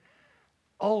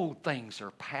 Old things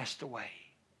are passed away.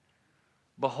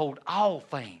 Behold, all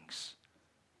things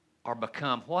are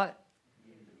become what?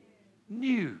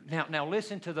 New. Now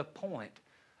listen to the point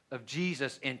of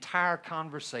Jesus' entire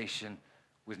conversation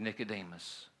with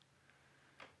Nicodemus.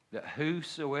 That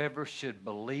whosoever should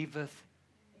believeth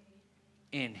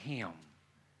in him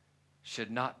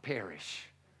should not perish,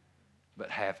 but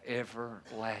have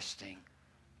everlasting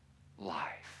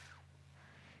life.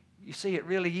 You see, it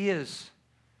really is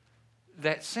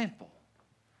that simple.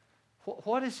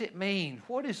 What does it mean?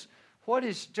 What is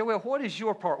Joel, what is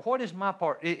your part? What is my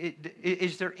part?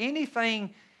 Is there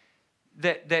anything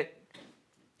that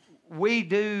we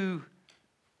do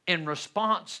in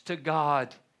response to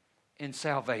God in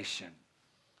salvation?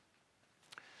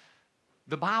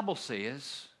 The Bible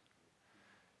says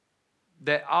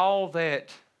that all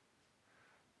that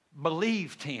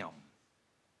believed him,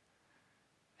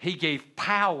 he gave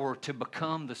power to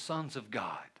become the sons of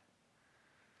God.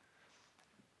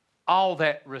 All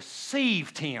that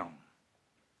received him,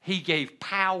 he gave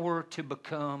power to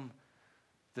become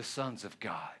the sons of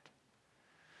God.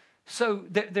 So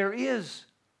there is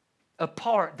a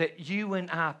part that you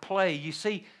and I play. You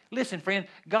see, listen, friend,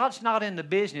 God's not in the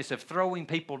business of throwing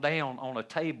people down on a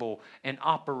table and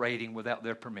operating without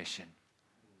their permission.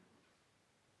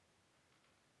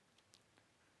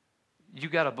 You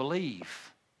got to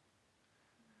believe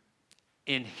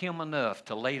in him enough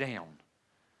to lay down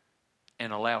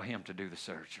and allow him to do the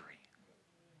surgery.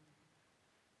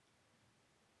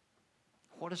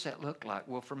 What does that look like?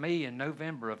 Well, for me, in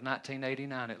November of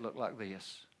 1989, it looked like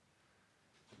this.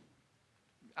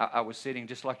 I was sitting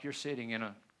just like you're sitting in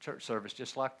a church service,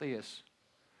 just like this.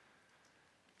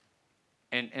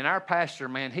 And our pastor,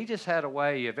 man, he just had a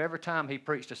way of every time he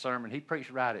preached a sermon, he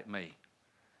preached right at me.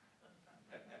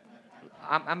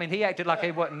 I mean, he acted like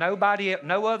he wasn't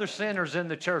no other sinners in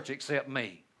the church except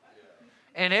me.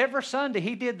 And every Sunday,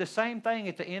 he did the same thing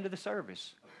at the end of the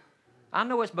service. I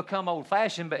know it's become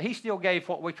old-fashioned, but he still gave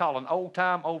what we call an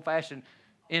old-time, old-fashioned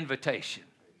invitation.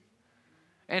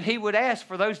 And he would ask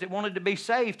for those that wanted to be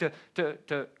saved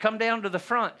to come down to the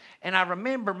front. And I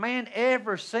remember, man,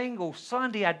 every single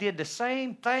Sunday I did the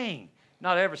same thing.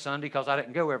 Not every Sunday, because I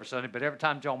didn't go every Sunday, but every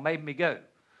time John made me go.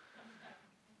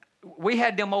 We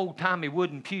had them old-timey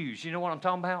wooden pews. You know what I'm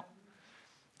talking about?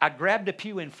 I'd grab the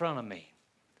pew in front of me,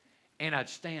 and I'd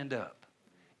stand up.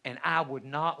 And I would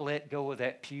not let go of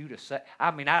that pew to say,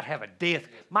 I mean, I'd have a death.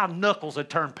 My knuckles would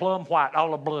turn plumb white.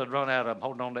 All the blood run out of them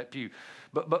holding on to that pew.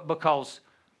 But because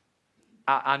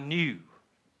I knew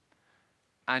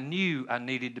I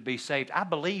needed to be saved. I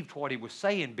believed what he was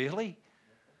saying, Billy.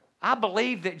 I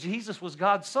believed that Jesus was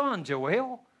God's son,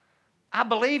 Joel. I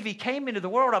believe he came into the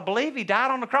world. I believe he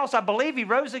died on the cross. I believe he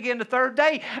rose again the third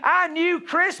day. I knew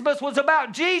Christmas was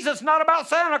about Jesus, not about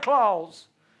Santa Claus.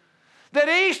 That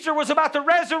Easter was about the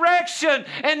resurrection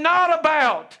and not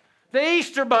about the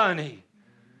Easter bunny.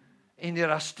 And yet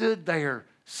I stood there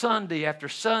Sunday after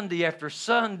Sunday after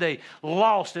Sunday,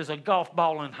 lost as a golf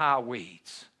ball in high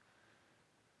weeds.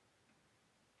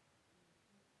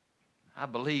 I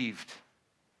believed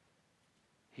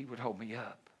he would hold me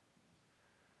up.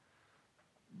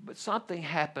 But something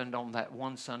happened on that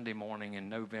one Sunday morning in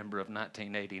November of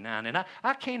 1989. And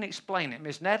I can't explain it,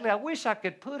 Miss Natalie. I wish I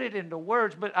could put it into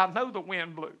words, but I know the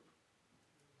wind blew.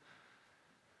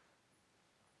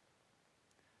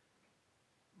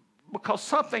 Because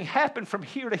something happened from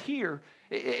here to here.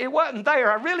 It wasn't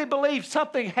there. I really believe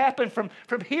something happened from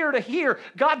here to here.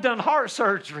 God done heart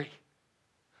surgery.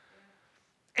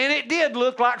 And it did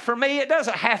look like, for me, it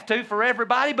doesn't have to for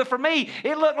everybody, but for me,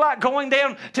 it looked like going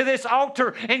down to this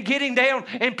altar and getting down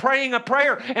and praying a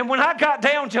prayer. And when I got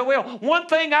down, Joel, one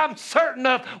thing I'm certain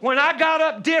of, when I got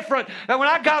up different, and when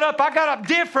I got up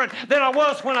different than I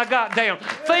was when I got down.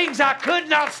 Things I could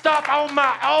not stop on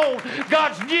my own,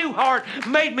 God's new heart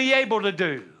made me able to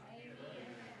do.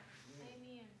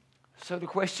 Amen. So the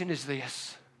question is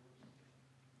this.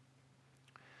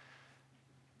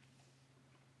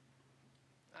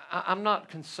 I'm not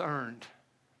concerned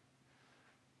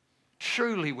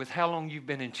truly with how long you've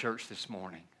been in church this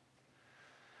morning.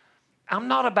 I'm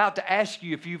not about to ask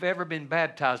you if you've ever been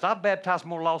baptized. I've baptized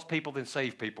more lost people than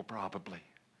saved people probably.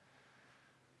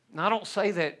 And I don't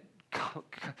say that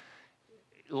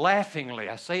laughingly.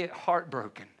 I say it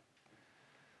heartbroken.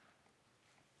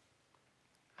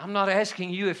 I'm not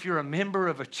asking you if you're a member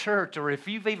of a church or if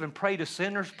you've even prayed a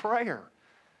sinner's prayer.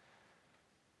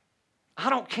 I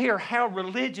don't care how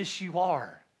religious you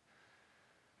are.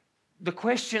 The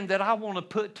question that I want to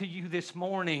put to you this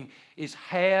morning is,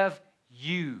 have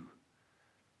you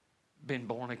been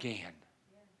born again?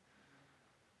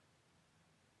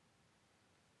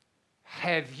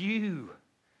 Have you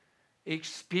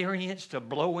experienced a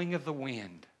blowing of the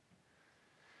wind?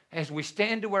 As we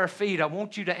stand to our feet, I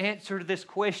want you to answer this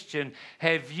question.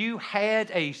 Have you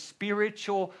had a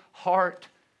spiritual heart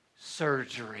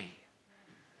surgery?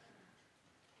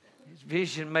 As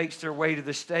Vision makes their way to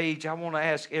the stage, I want to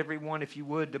ask everyone, if you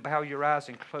would, to bow your eyes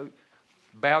and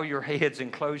bow your heads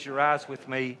and close your eyes with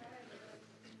me.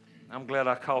 I'm glad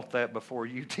I caught that before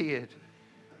you did.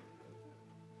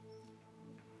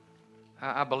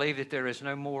 I believe that there is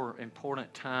no more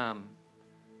important time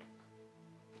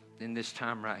than this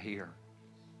time right here.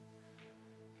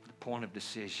 The point of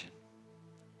decision.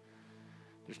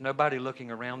 There's nobody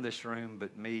looking around this room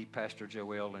but me, Pastor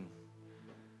Joel, and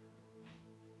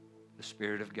the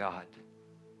Spirit of God.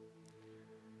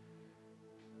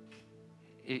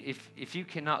 If you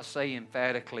cannot say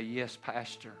emphatically, yes,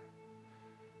 Pastor,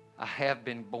 I have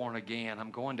been born again,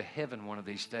 I'm going to heaven one of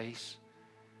these days.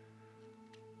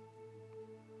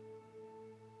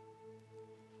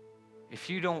 If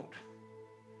you don't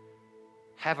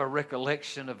have a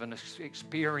recollection of an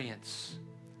experience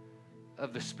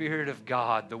of the Spirit of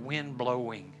God, the wind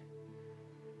blowing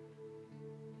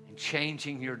and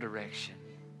changing your direction,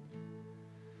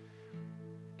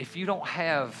 if you don't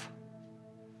have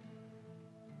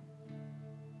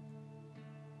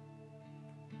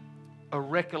a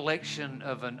recollection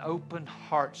of an open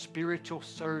heart spiritual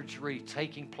surgery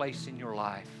taking place in your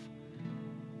life,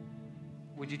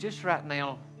 would you just right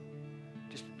now,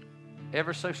 just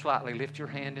ever so slightly lift your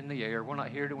hand in the air? We're not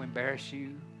here to embarrass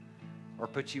you or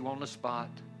put you on the spot.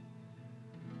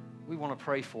 We want to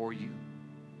pray for you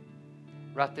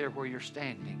right there where you're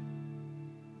standing.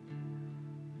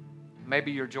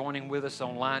 Maybe you're joining with us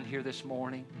online here this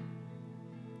morning,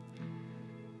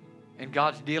 and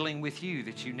God's dealing with you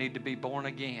that you need to be born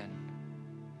again.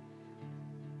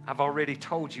 I've already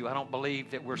told you I don't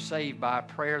believe that we're saved by a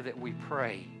prayer that we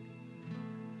pray,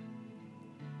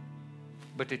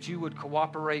 but that you would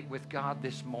cooperate with God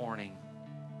this morning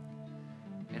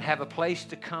and have a place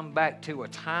to come back to, a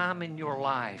time in your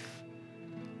life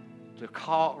to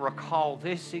recall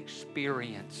this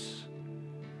experience.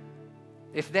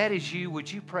 If that is you, would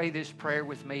you pray this prayer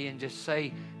with me and just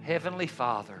say, Heavenly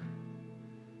Father,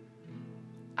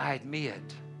 I admit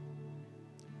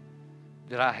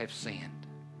that I have sinned.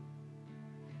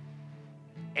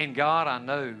 And God, I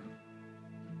know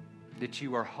that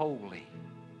you are holy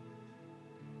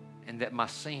and that my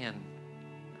sin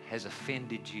has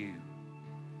offended you.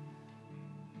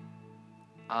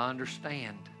 I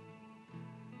understand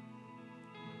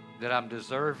that I'm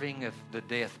deserving of the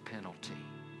death penalty.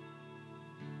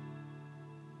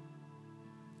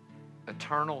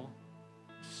 Eternal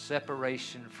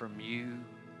separation from you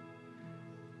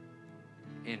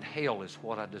in hell is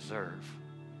what I deserve.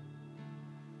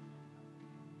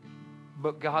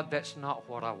 But God, that's not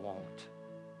what I want.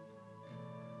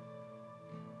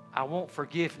 I want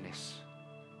forgiveness.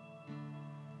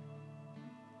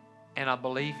 And I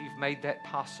believe you've made that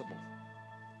possible.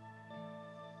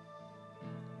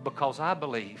 Because I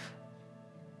believe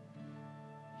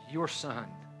your Son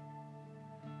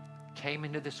came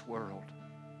into this world,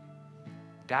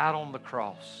 died on the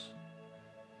cross,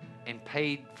 and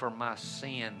paid for my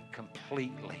sin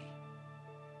completely.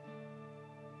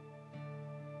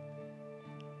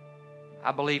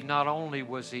 I believe not only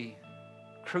was he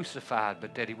crucified,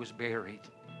 but that he was buried.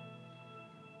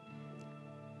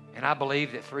 And I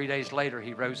believe that 3 days later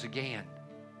he rose again.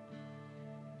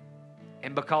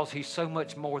 And because he's so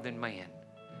much more than man,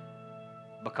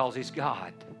 because he's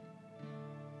God,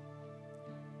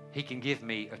 he can give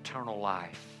me eternal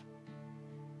life.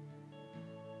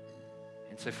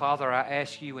 And so, Father, I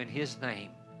ask you in his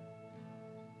name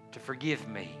to forgive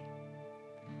me.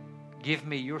 Give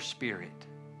me your spirit,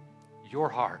 your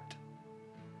heart.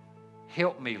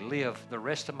 Help me live the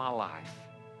rest of my life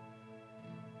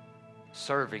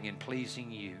serving and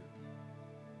pleasing you.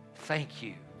 Thank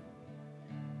you.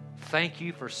 Thank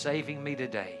you for saving me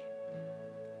today.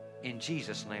 In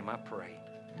Jesus' name I pray.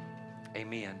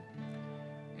 Amen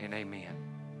and amen.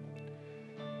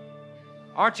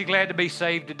 Aren't you glad to be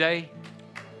saved today?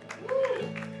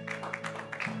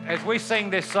 As we sing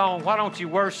this song, why don't you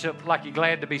worship like you're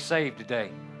glad to be saved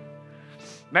today?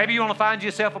 Maybe you want to find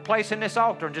yourself a place in this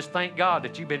altar and just thank God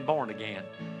that you've been born again.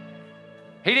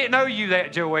 He didn't owe you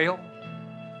that, Joel,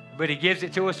 but he gives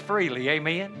it to us freely.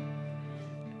 Amen?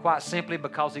 Quite simply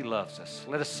because he loves us.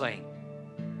 Let us sing.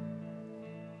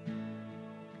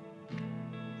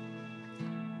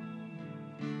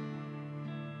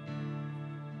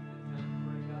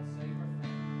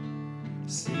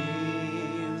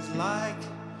 Seems like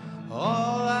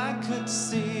all I could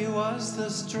see was the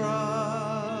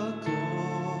struggle,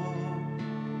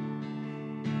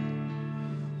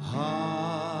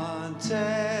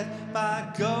 haunted by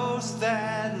ghosts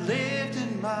that lived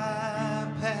in my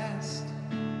past,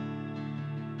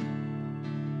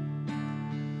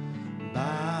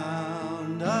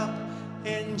 bound up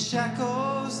in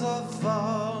shackles of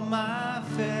all my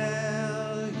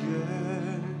failures,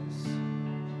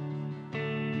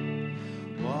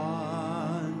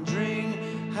 wondering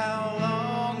how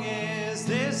long is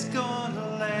this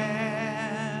gonna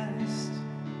last.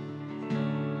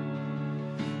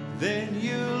 Then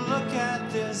you look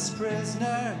at this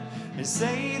prisoner and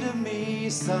say to me,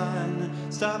 son,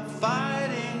 stop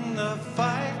fighting the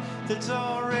fight that's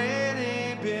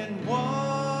already been won.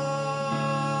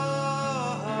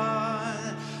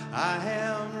 I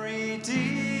am redeemed.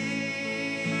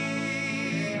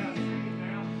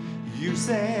 You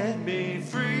set me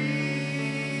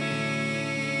free.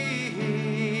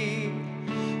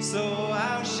 So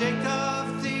I'll shake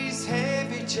off these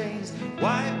heavy chains,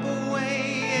 wipe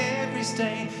away every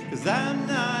stain, 'cause I'm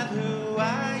not who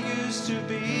I used to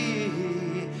be.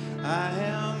 I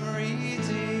am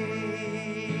redeemed.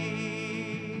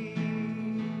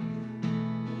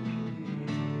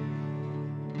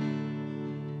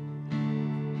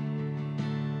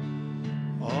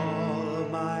 All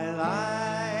of my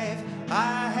life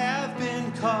I have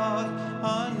been called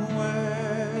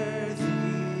unworthy,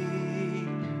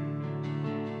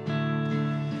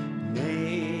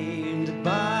 named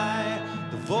by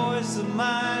the voice of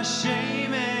my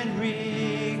shame and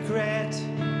regret.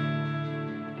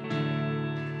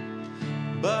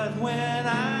 But when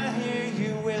I hear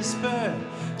you whisper,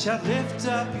 child, lift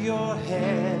up your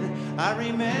head, I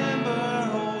remember,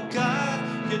 oh God,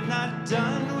 you're not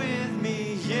done with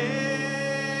me yet.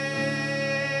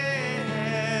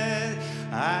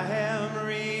 I am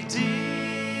redeemed.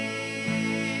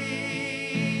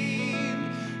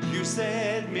 You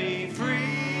set me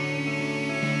free.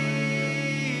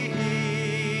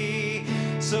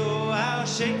 So I'll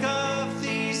shake off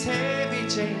these heavy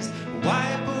chains,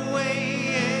 wipe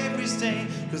away every stain,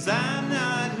 'cause I'm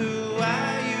not who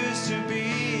I used to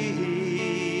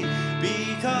be.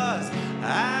 Because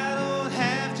I don't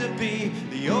have to be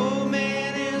the old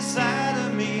man inside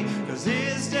of me, 'cause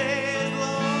his day is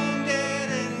long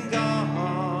dead and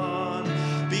gone.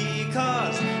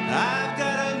 Because I've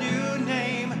got a new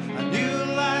name, a new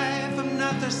life, I'm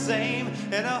not the same,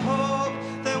 and a hope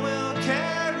that will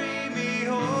carry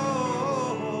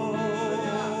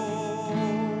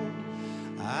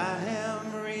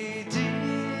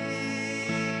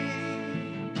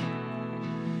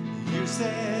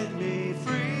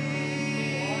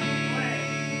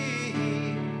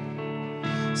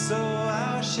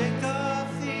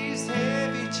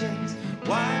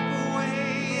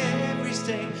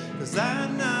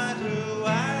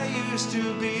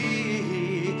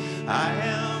I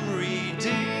am redeemed.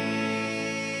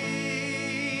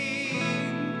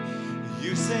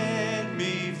 You set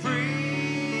me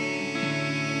free.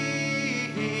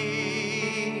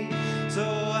 So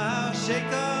I'll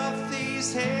shake off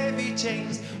these heavy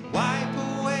chains, wipe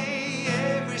away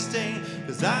every stain,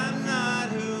 'cause I'm not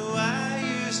who I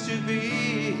used to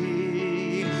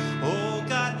be. Oh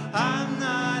God, I'm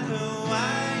not who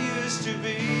I used to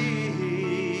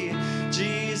be.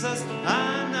 Jesus,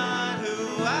 I'm not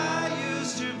who I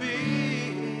used to be.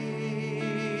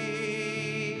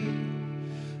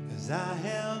 'Cause I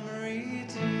am redeemed.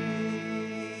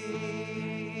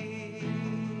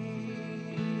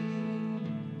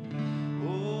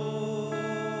 Oh,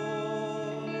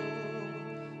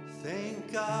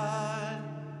 thank God,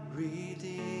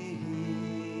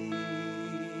 redeemed.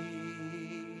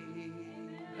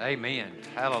 Amen.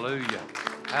 Hallelujah.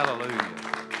 Hallelujah.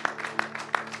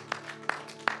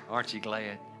 Aren't you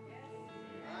glad?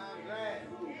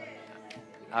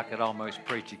 I could almost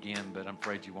preach again, but I'm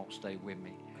afraid you won't stay with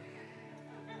me.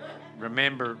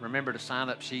 Remember to sign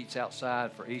up sheets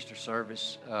outside for Easter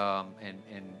service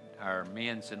and our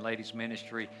men's and ladies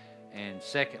ministry. And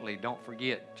secondly, don't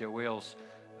forget Joel's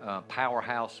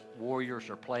Powerhouse Warriors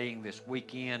are playing this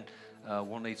weekend.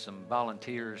 We'll need some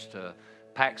volunteers to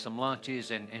pack some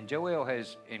lunches. And Joel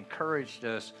has encouraged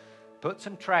us, put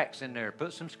some tracts in there,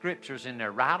 put some scriptures in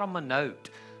there, write them a note.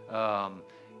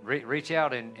 Reach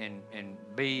out and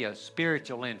be a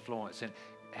spiritual influence. And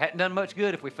hadn't done much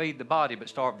good if we feed the body but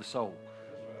starve the soul.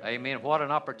 Amen. What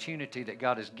an opportunity that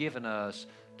God has given us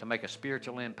to make a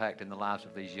spiritual impact in the lives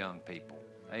of these young people.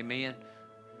 Amen.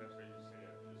 That's what you said.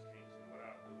 Just came to what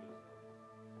I do is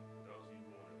those of you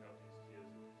who want to help these kids,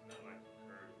 it's not like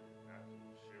encouragement. I have to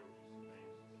share with you some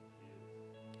names of some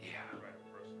kids. Yeah. Write a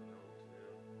personal note to them.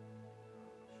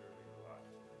 I'm sure they a lot.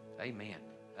 Amen.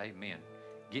 Amen.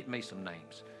 Get me some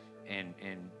names. And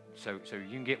so you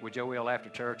can get with Joel after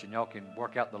church and y'all can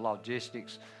work out the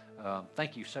logistics.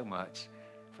 Thank you so much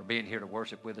for being here to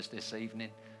worship with us this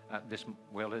evening. It's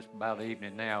about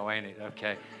evening now, ain't it?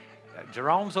 Okay.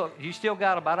 Jerome's, you still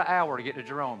got about an hour to get to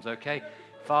Jerome's, okay?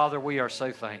 Father, we are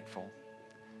so thankful.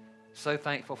 So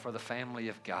thankful for the family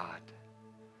of God.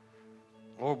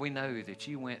 Lord, we know that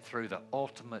you went through the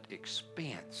ultimate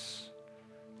expense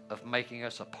of making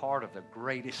us a part of the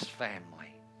greatest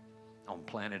family on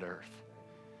planet Earth.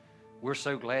 We're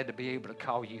so glad to be able to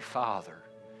call you Father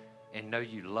and know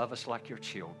you love us like your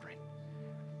children.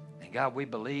 And God, we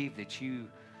believe that you,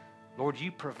 Lord,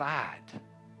 you provide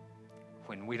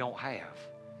when we don't have.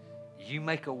 You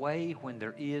make a way when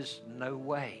there is no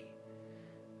way.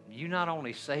 You not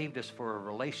only saved us for a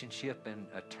relationship in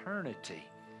eternity,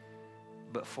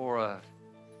 but for a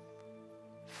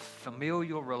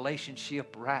familial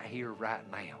relationship right here, right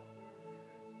now.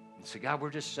 And so, God, we're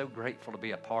just so grateful to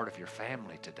be a part of your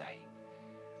family today.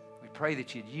 We pray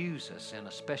that you'd use us in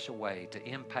a special way to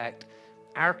impact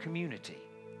our community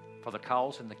for the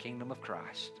cause and the kingdom of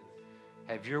Christ.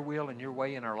 Have your will and your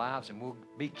way in our lives, and we'll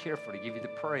be careful to give you the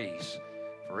praise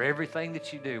for everything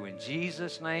that you do. In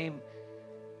Jesus' name,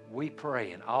 we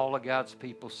pray, and all of God's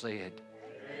people said,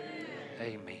 Amen.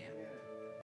 Amen.